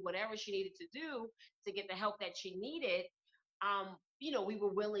or do whatever she needed to do to get the help that she needed, we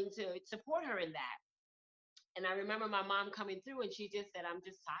were willing to support her in that. And I remember my mom coming through and she just said, I'm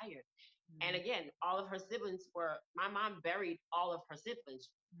just tired. And Mhm. again, all of her siblings my mom buried all of her siblings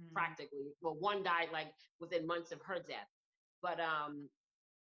Mhm. practically. Well, one died like within months of her death. But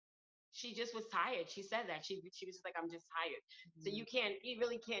she just was tired. She said that. She was just like, I'm just tired. So Mhm. you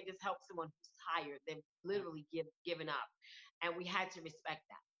really can't just help someone who's tired. They've Yeah. literally given up. And we had to respect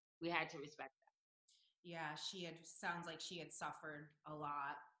that. We had to respect Yeah. Sounds like she had suffered a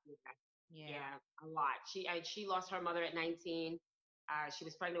lot. that. Yeah. Yeah, a lot. She lost her mother at 19. She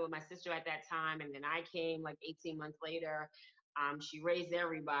was pregnant with my sister at that time, and then I came like 18 months later. She raised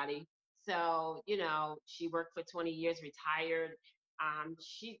everybody. So, she worked for 20 years, retired.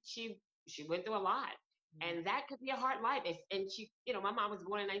 She went through a lot, Yeah. and that could be a hard life. And she, my mom was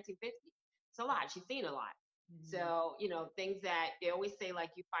born in 1950. It's a lot. She's seen a lot. Mhm. So, things that they always say,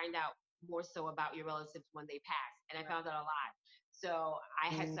 like you find out more so about your relatives when they pass, and I Right. found out a lot. So I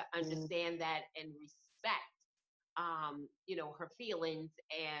had to understand that and respect, her feelings.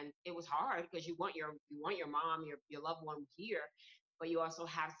 And it was hard because you want your mom, your loved one here, but you also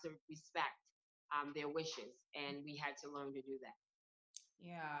have to respect their wishes. And we had to learn to do that.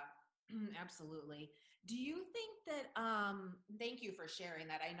 Yeah, absolutely. Do you think that thank you for sharing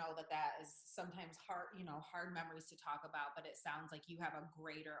that. I know that that is sometimes hard, hard memories to talk about, but it sounds like you have a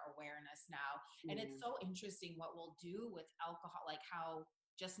greater awareness now. And it's Yeah. so interesting what we'll do with alcohol, like how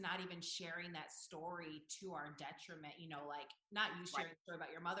just not even sharing that story to our detriment, like not you Right. sharing the story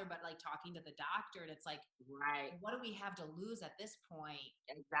about your mother, but like talking to the doctor, and it's like, Right. what do we have to lose at this point?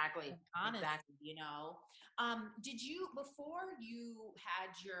 Exactly. Honestly, Exactly. did you, before you had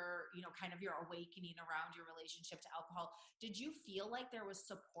your, kind of your awakening around your relationship to alcohol, did you feel like there was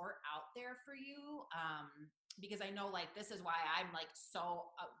support out there for you? Because I know like this is why I'm like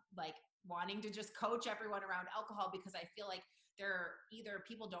so like wanting to just coach everyone around alcohol, because I feel like there either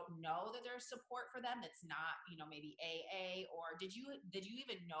people don't know that there's support for them that's not, maybe AA, or did you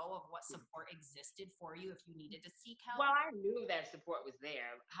even know of what support existed for you if you needed to seek Well, help? I knew that support was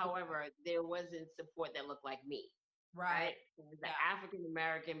there. Okay. However, there wasn't support that looked like me, Right. right? As an Yeah. African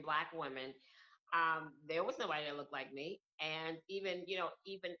American Black woman, there was nobody that looked like me. And even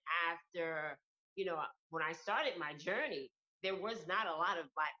after, when I started my journey, there was not a lot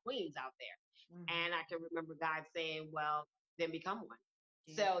of Black queens out there. Mhm. And I can remember God saying, well, then become one.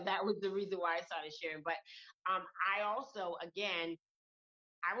 Yeah. So that was the reason why I started sharing. But I also, again,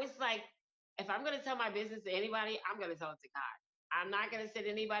 I was like, if I'm going to tell my business to anybody, I'm going to tell it to God. I'm not going to sit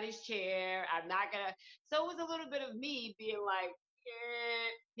in anybody's chair. I'm not going to. So it was a little bit of me being like,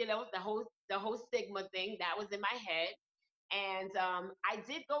 the whole stigma thing that was in my head. And I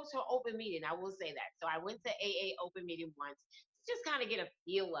did go to an open meeting. I will say that. So I went to AA open meeting once to just kind of get a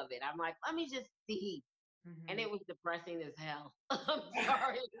feel of it. I'm like, let me just see. And Mhm. it was depressing as hell. I'm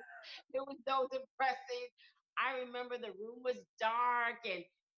sorry. It was so depressing. I remember the room was dark and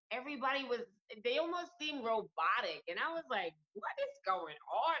everybody they almost seemed robotic. And I was like, what is going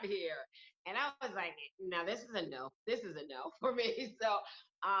on here? And I was like, no, this is a no. This is a no for me. So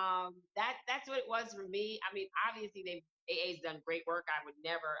that's what it was for me. I mean, obviously AA's done great work. I'm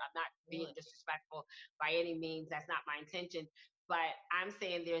not being Really? disrespectful by any means. That's not my intention. But I'm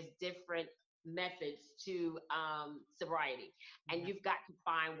saying there's different methods to sobriety, and Yeah. you've got to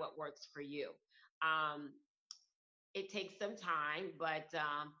find what works for you. Um, it takes some time, but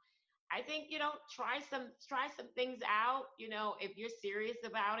I think try some things out. If you're serious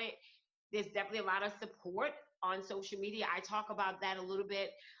about it, there's definitely a lot of support on social media. I talk about that a little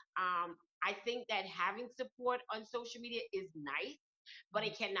bit. I think that having support on social media is nice but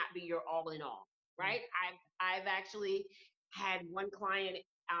it cannot be your all in all, right? I've actually had one client,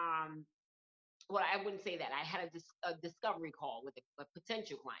 well, I wouldn't say that. I had a discovery call with a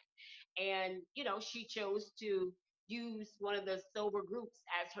potential client, and she chose to use one of the sober groups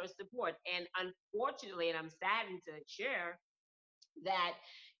as her support. And unfortunately, and I'm saddened to share that,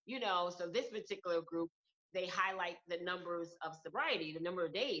 so this particular group, they highlight the numbers of sobriety, the number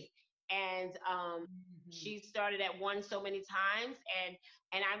of days, and Mhm. she started at one so many times, and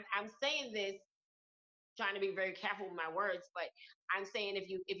I'm saying this trying to be very careful with my words, but I'm saying if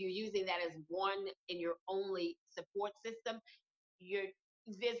you're using that as one in your only support system, you're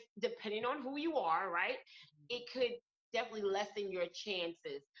this depending on who you are, right? It could definitely lessen your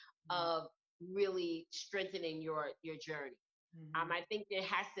chances Mhm. of really strengthening your journey. Mhm. I think there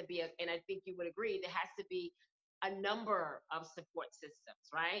has to be and I think you would agree, there has to be a number of support systems,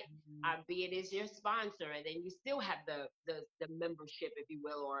 right? Mhm. Be it is your sponsor, and then you still have the membership, if you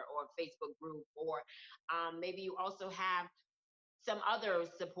will, or Facebook group, or maybe you also have some other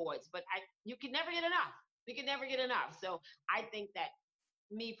supports. But you can never get enough. You can never get enough. So I think that,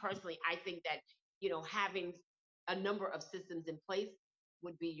 me personally, I think that having a number of systems in place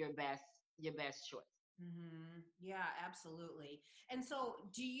would be your best choice. Yeah, absolutely. And so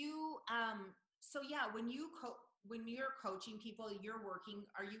do you so yeah, when you're coaching people,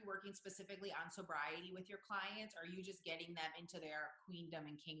 are you working specifically on sobriety with your clients? Or are you just getting them into their queendom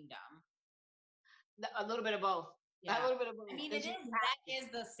and kingdom? A little bit of both. A Yeah. little bit of I both, mean, because you that is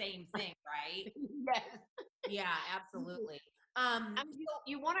the same thing, right? yes. Yeah, absolutely. I mean, So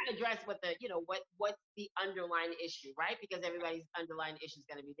you want to address what's the underlying issue, right? Because everybody's underlying issue is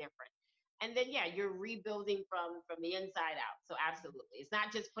going to be different. And then yeah, you're rebuilding from the inside out. So absolutely, it's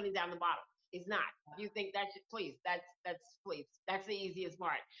not just putting down the bottle. It's not. You think that should, please? Please. That's the easiest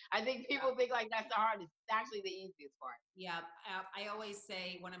part. I think people think like that's the hardest. It's actually the easiest part. yeah, I always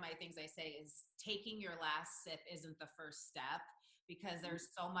say, one of my things I say is taking your last sip isn't the first step, because there's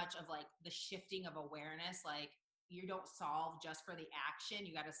so much of like the shifting of awareness. Like, you don't solve just for the action,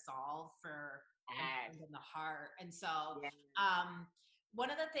 you got to solve for the Yes. mind and the heart. And so, Yeah. um, one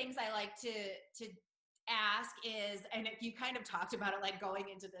of the things I like to ask is, and you kind of talked about it, like going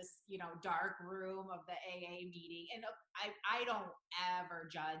into this, dark room of the AA meeting. And I don't ever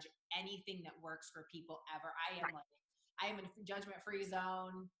judge anything that works for people ever. I am in a judgment free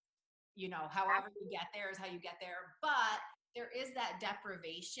zone. However you get there is how you get there. But there is that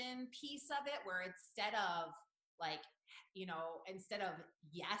deprivation piece of it, where like, instead of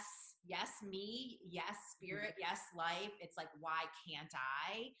yes, yes, me, yes, spirit, yes, life, it's like, why can't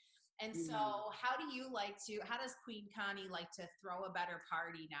I? And so, Mhm. how does Queen Connie like to throw a better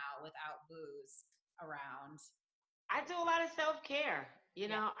party now without booze around? I do a lot of self care.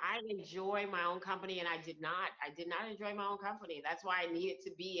 Yeah. I enjoy my own company, and I did not enjoy my own company. That's why I needed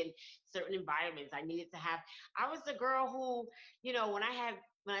to be in certain environments. I needed to have, I was the girl who, when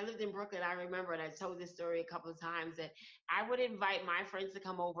I lived in Brooklyn, I remember, and I told this story a couple of times, that I would invite my friends to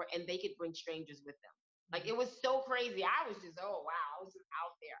come over and they could bring strangers with them. Like, Mhm. it was so crazy. I was just, oh wow, I was just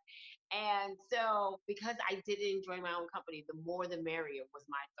out there. And so, because I didn't enjoy my own company, the more the merrier was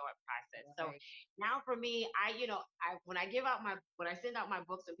my thought process. So Right. now for me, when I when I send out my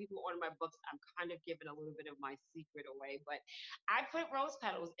books and people order my books, I'm kind of giving a little bit of my secret away. But I put rose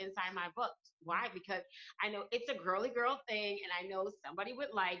petals inside my books. Why? Because I know it's a girly girl thing, and I know somebody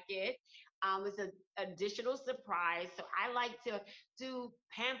would like it. It's an additional surprise. So I like to do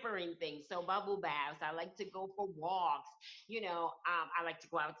pampering things. So bubble baths. I like to go for walks. I like to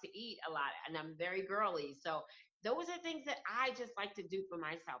go out to eat a lot, and I'm very girly. So those are things that I just like to do for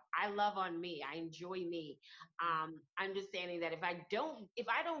myself. I love on me. I enjoy me. Understanding that if I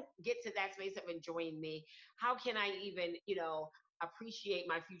don't get to that space of enjoying me, how can I even, appreciate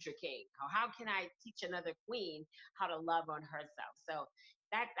my future king? How can I teach another queen how to love on herself? So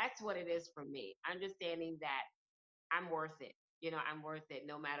that's what it is for me. Understanding that I'm worth it. I'm worth it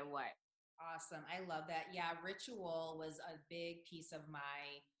no matter what. Awesome. I love that. Yeah, ritual was a big piece of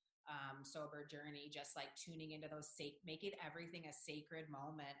my sober journey, just like tuning into making everything a sacred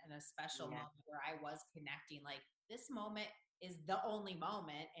moment and a special Yeah. moment where I was connecting. Like, this moment is the only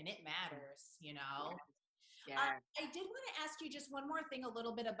moment and it matters, you Yeah. know? Yeah. I did want to ask you just one more thing, a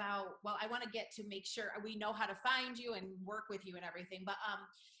little bit about, well, I want to get to make sure we know how to find you and work with you and everything. But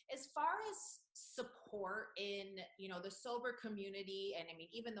as far as support in, the sober community, and I mean,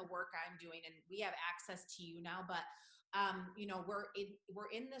 even the work I'm doing, and we have access to you now, but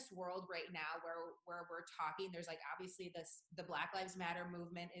we're in this world right now where we're talking. There's like, obviously, the Black Lives Matter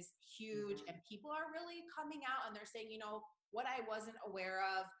movement is huge, Mhm. and people are really coming out and they're saying, what I wasn't aware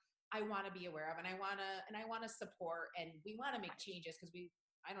of, I want to be aware of, and I want to support, and we want to make changes because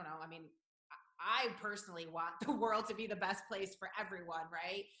I don't know. I mean, I personally want the world to be the best place for everyone,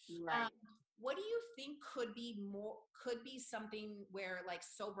 right? Um, Right. what do you think could be something where like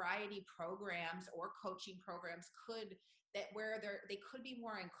sobriety programs or coaching programs where they could be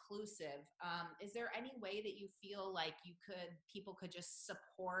more inclusive? Is there any way that you feel like people could just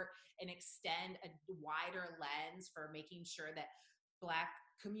support and extend a wider lens for making sure that Black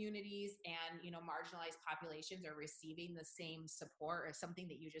communities and marginalized populations are receiving the same support, or something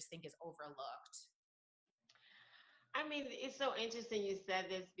that you just think is overlooked? I mean, it's so interesting you said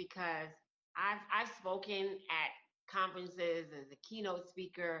this because I've spoken at conferences as a keynote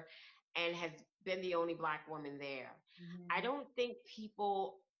speaker and has been the only Black woman there. I Mm-hmm. don't think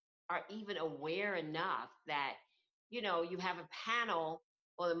people are even aware enough that, you have a panel.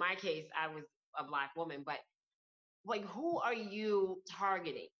 Well, in my case, I was a Black woman, but like, who are you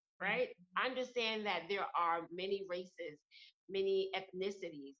targeting, right? Understand that there are many races, many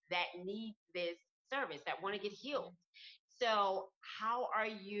ethnicities that need this service, that want to get healed. So how are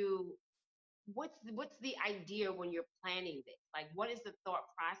you, what's the idea when you're planning this? Like, what is the thought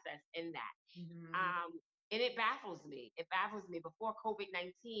process in that? Mm-hmm. And it baffles me. It baffles me. Before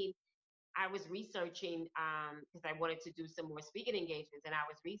COVID-19, I was researching because I wanted to do some more speaking engagements, and I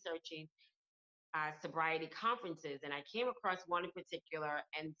was researching sobriety conferences, and I came across one in particular,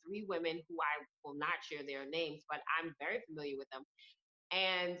 and three women who I will not share their names, but I'm very familiar with them,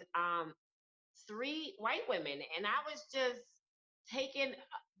 and three white women, and taken,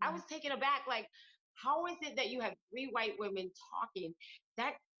 I was taken aback, like, how is it that you have three white women talking?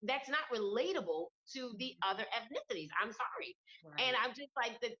 That that's not relatable to the other ethnicities. I'm sorry, and Right. I'm just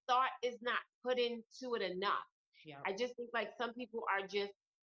like, the thought is not put into it enough. Yeah. I just think like some people are just,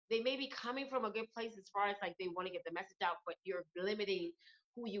 they may be coming from a good place as far as like they want to get the message out, but you're limiting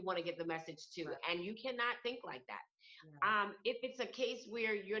who you want to get the message to, Right. and you cannot think like that. Yeah. If it's a case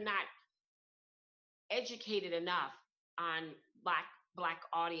where you're not educated enough on black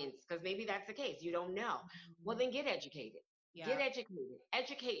audience, because maybe that's the case, you don't know, well, Mhm. then get educated. Get Yeah. educated,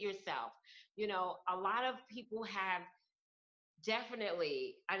 educate yourself. A lot of people have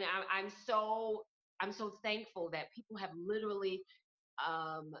definitely, and I'm so thankful that people have literally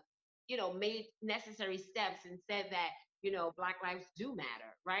um, made necessary steps and said that, Black lives do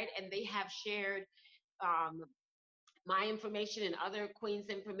matter, right? And they have shared um, my information and other queens'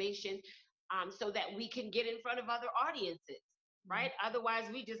 information, so that we can get in front of other audiences, Mhm. right? Otherwise,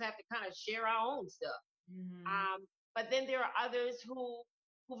 we just have to kind of share our own stuff. Mhm. But then there are others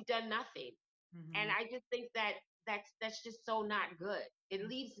who've done nothing, and Mhm. I just think that that's just so not good. It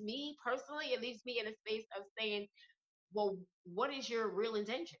leaves me personally, it leaves me in a space of saying, well, what is your real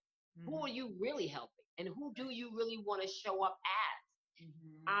intention? Who Mhm. are you really helping? And who do you really want to show up as?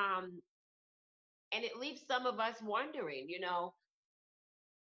 Mhm. And it leaves some of us wondering,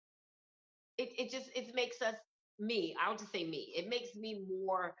 it makes us, me, I would just say me, it makes me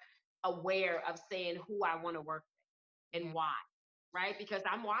more aware of saying who I want to work with and Yeah. why, right? Because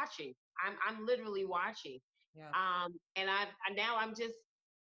I'm watching. I'm literally watching. Yeah. And now I'm just,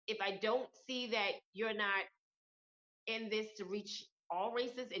 if I don't see that you're not in this to reach all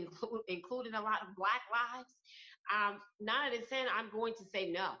races, including a lot of Black lives, 9 out of 10, I'm going to say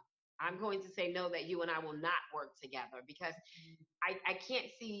no. I'm going to say no, that you and I will not work together, because I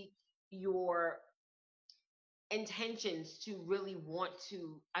can't see your intentions to really want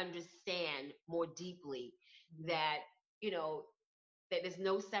to understand more deeply Mhm. that, you know, that there's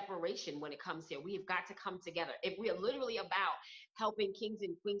no separation when it comes here. We have got to come together. If we are literally about helping kings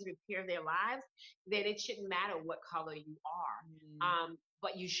and queens repair their lives, then it shouldn't matter what color you are. Mhm.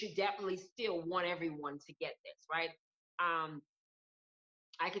 But you should definitely still want everyone to get this, right? Um,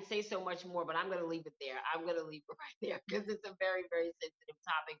 I could say so much more, but I'm going to leave it there. I'm going to leave it right there because it's a very, very sensitive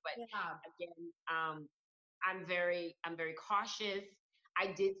topic. But Yeah. again, I'm very cautious. I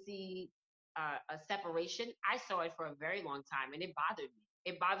did see a separation. I saw it for a very long time, and it bothered me.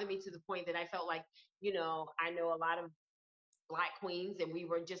 It bothered me to the point that I felt like, I know a lot of Black queens, and we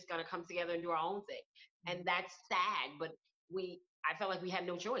were just gonna come together and do our own thing, and that's sad. But I felt like we had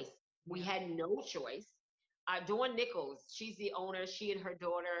no choice. We Yeah. had no choice. Dawn Nichols, she's the owner. She and her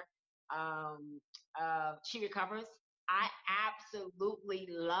daughter, um, She Recovers. I absolutely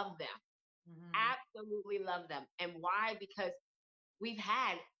love them. Mhm. Absolutely love them. And why? Because we've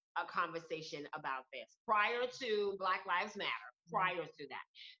had a conversation about this prior to Black Lives Matter. Mhm. Prior to that,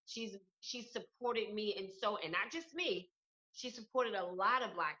 she's supported me, and not just me. She supported a lot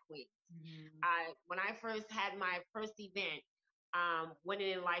of Black queens. Mhm. When I first had my first event,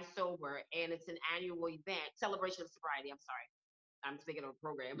 Winning in Life Sober, and it's an annual event, celebration of sobriety. I'm sorry. I'm thinking of a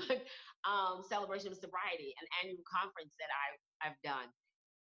program, Celebration of Sobriety, an annual conference that I've done.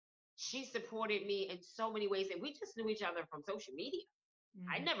 She supported me in so many ways, and we just knew each other from social media.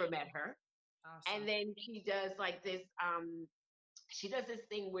 I Mhm. never met her. And Awesome. then she does this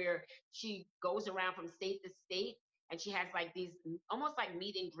thing where she goes around from state to state, and she has like these almost like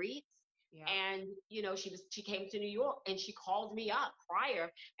meet and greets. Yeah. And she came to New York, and she called me up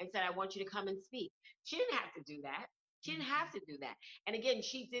prior and said, I want you to come and speak. She didn't have to do that. She didn't have Mhm. to do that. And again,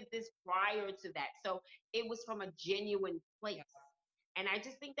 she did this prior to that. So it was from a genuine Yeah. place. And I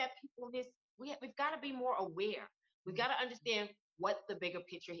just think that people in this, we've got to be more aware. We've Mhm. got to understand what the bigger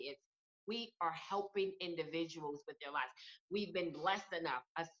picture is. We are helping individuals with their lives. We've been blessed enough,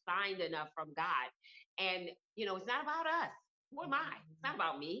 assigned enough from God. And, it's not about us. Who am I? It's not Mhm.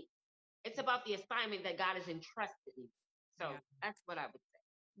 about me. It's about the assignment that God has entrusted me. Yeah. So that's what I would say.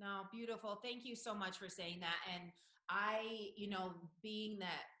 No, beautiful. Thank you so much for saying that. And being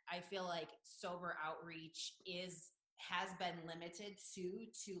that I feel like sober outreach has been limited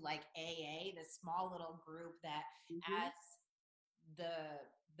to like AA, the small little group that Hmm. as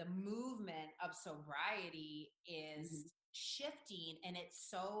the movement of sobriety is Hmm. shifting and it's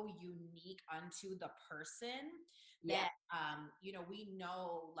so unique unto the person Yeah. that we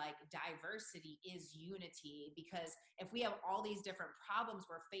know like diversity is unity, because if we have all these different problems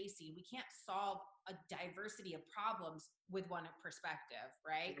we're facing, we can't solve a diversity of problems with one perspective,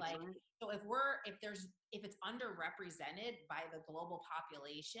 right? That's Like, right. so if it's underrepresented by the global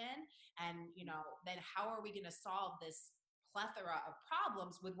population, and then how are we going to solve this plethora of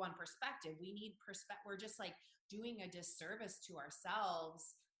problems with one perspective? We need perspective. We're just like doing a disservice to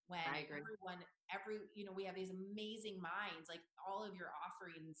ourselves when I agree. we have these amazing minds, like all of your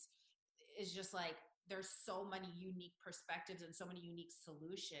offerings is just like there's so many unique perspectives and so many unique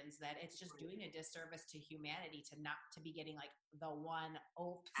solutions that it's just doing a disservice to humanity to not to be getting like the one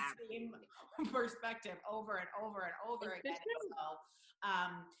same Absolutely. perspective over and over and over It's the again. And truth.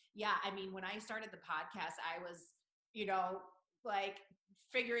 so yeah, I mean, when I started the podcast, I was, you know, like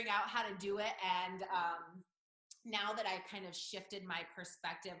figuring out how to do it. And now that I kind of shifted my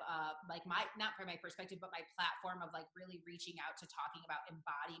perspective of like not from my perspective, but my platform of like really reaching out to talking about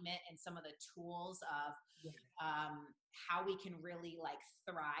embodiment and some of the tools of Yeah. how we can really like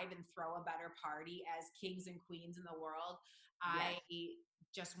thrive and throw a better party as kings and queens in the world. Yes. I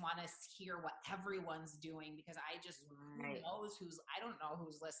just want to hear what everyone's doing, because Right. I don't know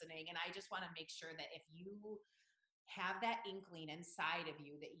who's listening. And I just want to make sure that if you have that inkling inside of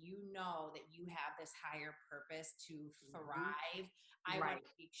you that that you have this higher purpose to Hmm. thrive, I want Right.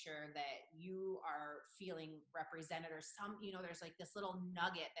 to make sure that you are feeling represented, or there's like this little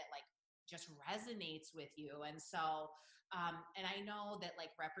nugget that like just resonates with you. And so and I know that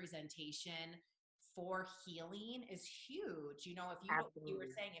like representation for healing is huge. If you were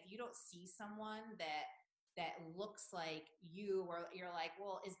Absolutely. saying, if you don't see someone that looks like you, or you're like,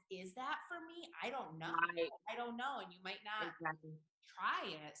 well, is that for me? I don't know. Right. I don't know. And you might not Exactly. try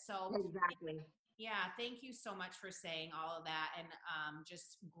it. So Exactly. yeah, thank you so much for saying all of that, and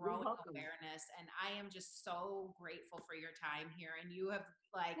just You're growing welcome. awareness. And I am just so grateful for your time here. And you have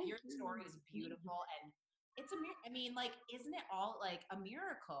like Thank your story you. is beautiful, and it's I mean, like, isn't it all like a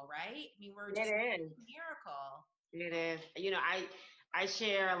miracle, right? I mean, we're It just is. a miracle. It is. I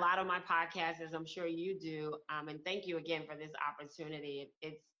share a lot of my podcasts, as I'm sure you do. And thank you again for this opportunity.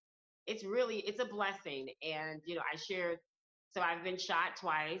 It's a blessing. And I shared. So I've been shot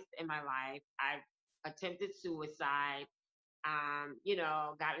twice in my life. I've attempted suicide.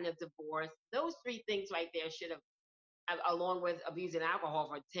 Gotten a divorce. Those three things right there should have, along with abusing alcohol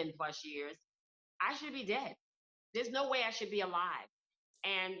for 10 plus years, I should be dead. There's no way I should be alive.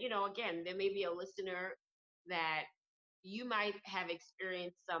 And, again, there may be a listener that you might have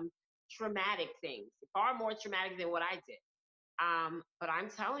experienced some traumatic things, far more traumatic than what I did. But I'm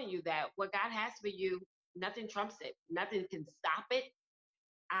telling you that what God has for you, nothing trumps it. Nothing can stop it.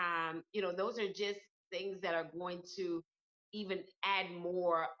 Those are just things that are going to even add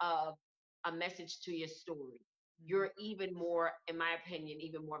more of a message to your story. Mhm. You're even more, in my opinion,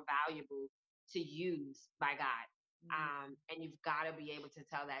 even more valuable to use by God. Mhm. And you've got to be able to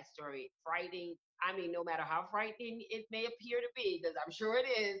tell that story. Frightening, I mean, no matter how frightening it may appear to be, because I'm sure it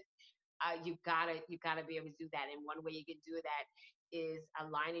is, you gotta be able to do that. And one way you can do that is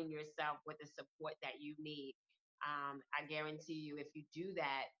aligning yourself with the support that you need. I guarantee you, if you do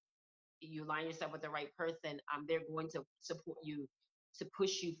that, you align yourself with the right person, they're going to support you to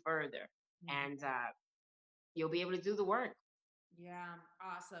push you further, Mhm. and you'll be able to do the work. Yeah,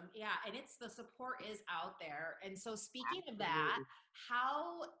 awesome. Yeah, and it's the support is out there. And so speaking of that, Absolutely.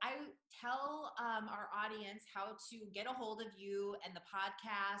 how I tell our audience how to get a hold of you and the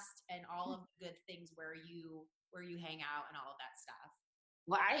podcast and all of the good things where you hang out and all of that stuff.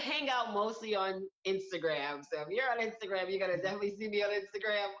 Well, I hang out mostly on Instagram. So if you're on Instagram, you're gonna definitely see me on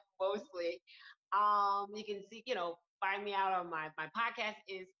Instagram mostly. You can see, find me out on my podcast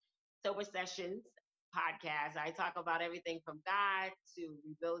is Sober Sessions podcast. I talk about everything from God to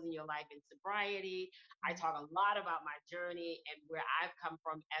rebuilding your life in sobriety. I talk a lot about my journey and where I've come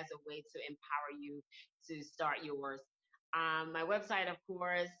from as a way to empower you to start yours. My website, of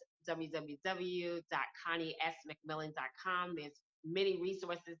course, www.conniesmcmillan.com. There's many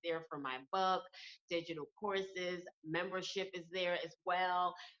resources there for my book, digital courses, membership is there as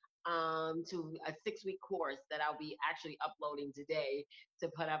well. To a 6-week course that I'll be actually uploading today to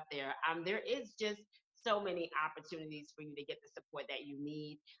put up there. There is just so many opportunities for you to get the support that you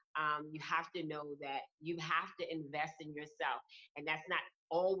need. You have to know that you have to invest in yourself, and that's not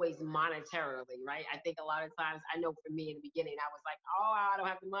always monetarily, right? I think a lot of times, I know for me in the beginning, I was like, oh, I don't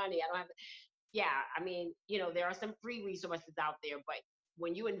have the money. I don't have the, yeah, I mean, there are some free resources out there, but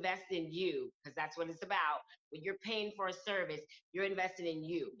when you invest in you, because that's what it's about, when you're paying for a service, you're investing in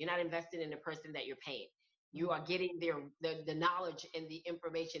you. You're not investing in the person that you're paying. You are getting the knowledge and the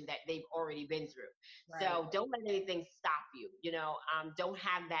information that they've already been through. Right. So don't let anything stop you. Don't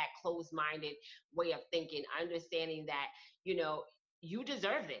have that closed-minded way of thinking, understanding that, you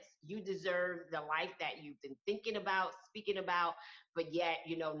deserve this. You deserve the life that you've been thinking about, speaking about, but yet,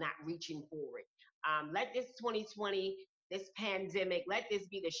 not reaching forward. Let this 2020, this pandemic, let this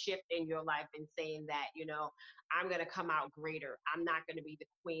be the shift in your life and saying that, I'm going to come out greater. I'm not going to be the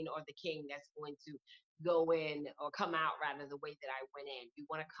queen or the king that's going to go in or come out rather the way that I went in. You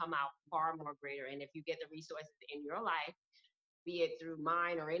want to come out far more greater. And if you get the resources in your life, be it through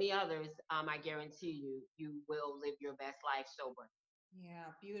mine or any others, I guarantee you, you will live your best life sober.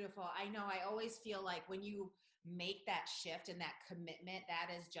 Yeah, beautiful. I know I always feel like when you make that shift and that commitment, that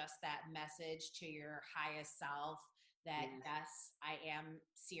is just that message to your highest self that yes, I am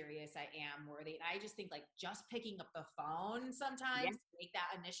serious, I am worthy. And I just think like just picking up the phone sometimes to make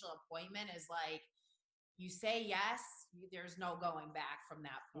that initial appointment is like, you say yes, there's no going back from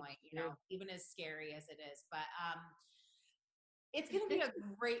that point, even as scary as it is. But it's going to be a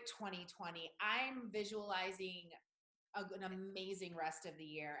great 2020. I'm visualizing an amazing rest of the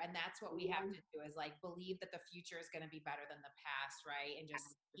year, and that's what we have to do is like believe that the future is going to be better than the past, right? And just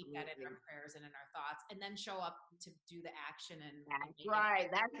keep that in our prayers and in our thoughts, and then show up to do the action. And that's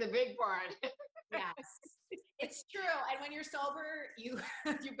right. That's the big part. Yes, it's true. And when you're sober, you've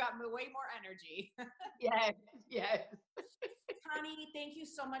got way more energy. Yes. Connie, thank you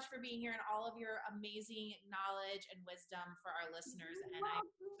so much for being here and all of your amazing knowledge and wisdom for our listeners. And I'm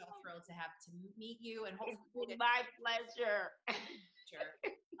so thrilled to meet you and hopefully it's my pleasure. Sure.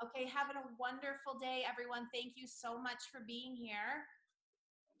 Okay, having a wonderful day, everyone. Thank you so much for being here.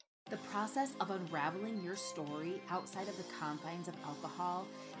 The process of unraveling your story outside of the confines of alcohol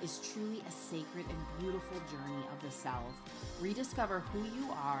is truly a sacred and beautiful journey of the self. Rediscover who you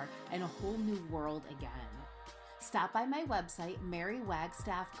are in a whole new world again. Stop by my website,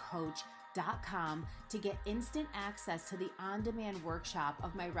 marywagstaffcoach.com, to get instant access to the on-demand workshop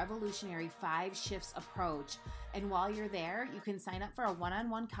of my revolutionary 5 shifts approach. And while you're there, you can sign up for a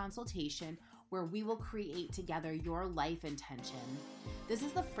one-on-one consultation where we will create together your life intention. This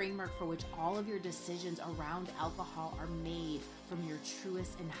is the framework for which all of your decisions around alcohol are made from your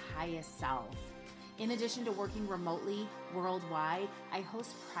truest and highest self. In addition to working remotely worldwide, I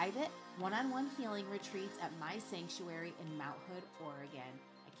host private one-on-one healing retreats at my sanctuary in Mount Hood, Oregon.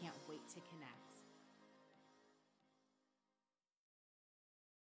 I can't wait to connect.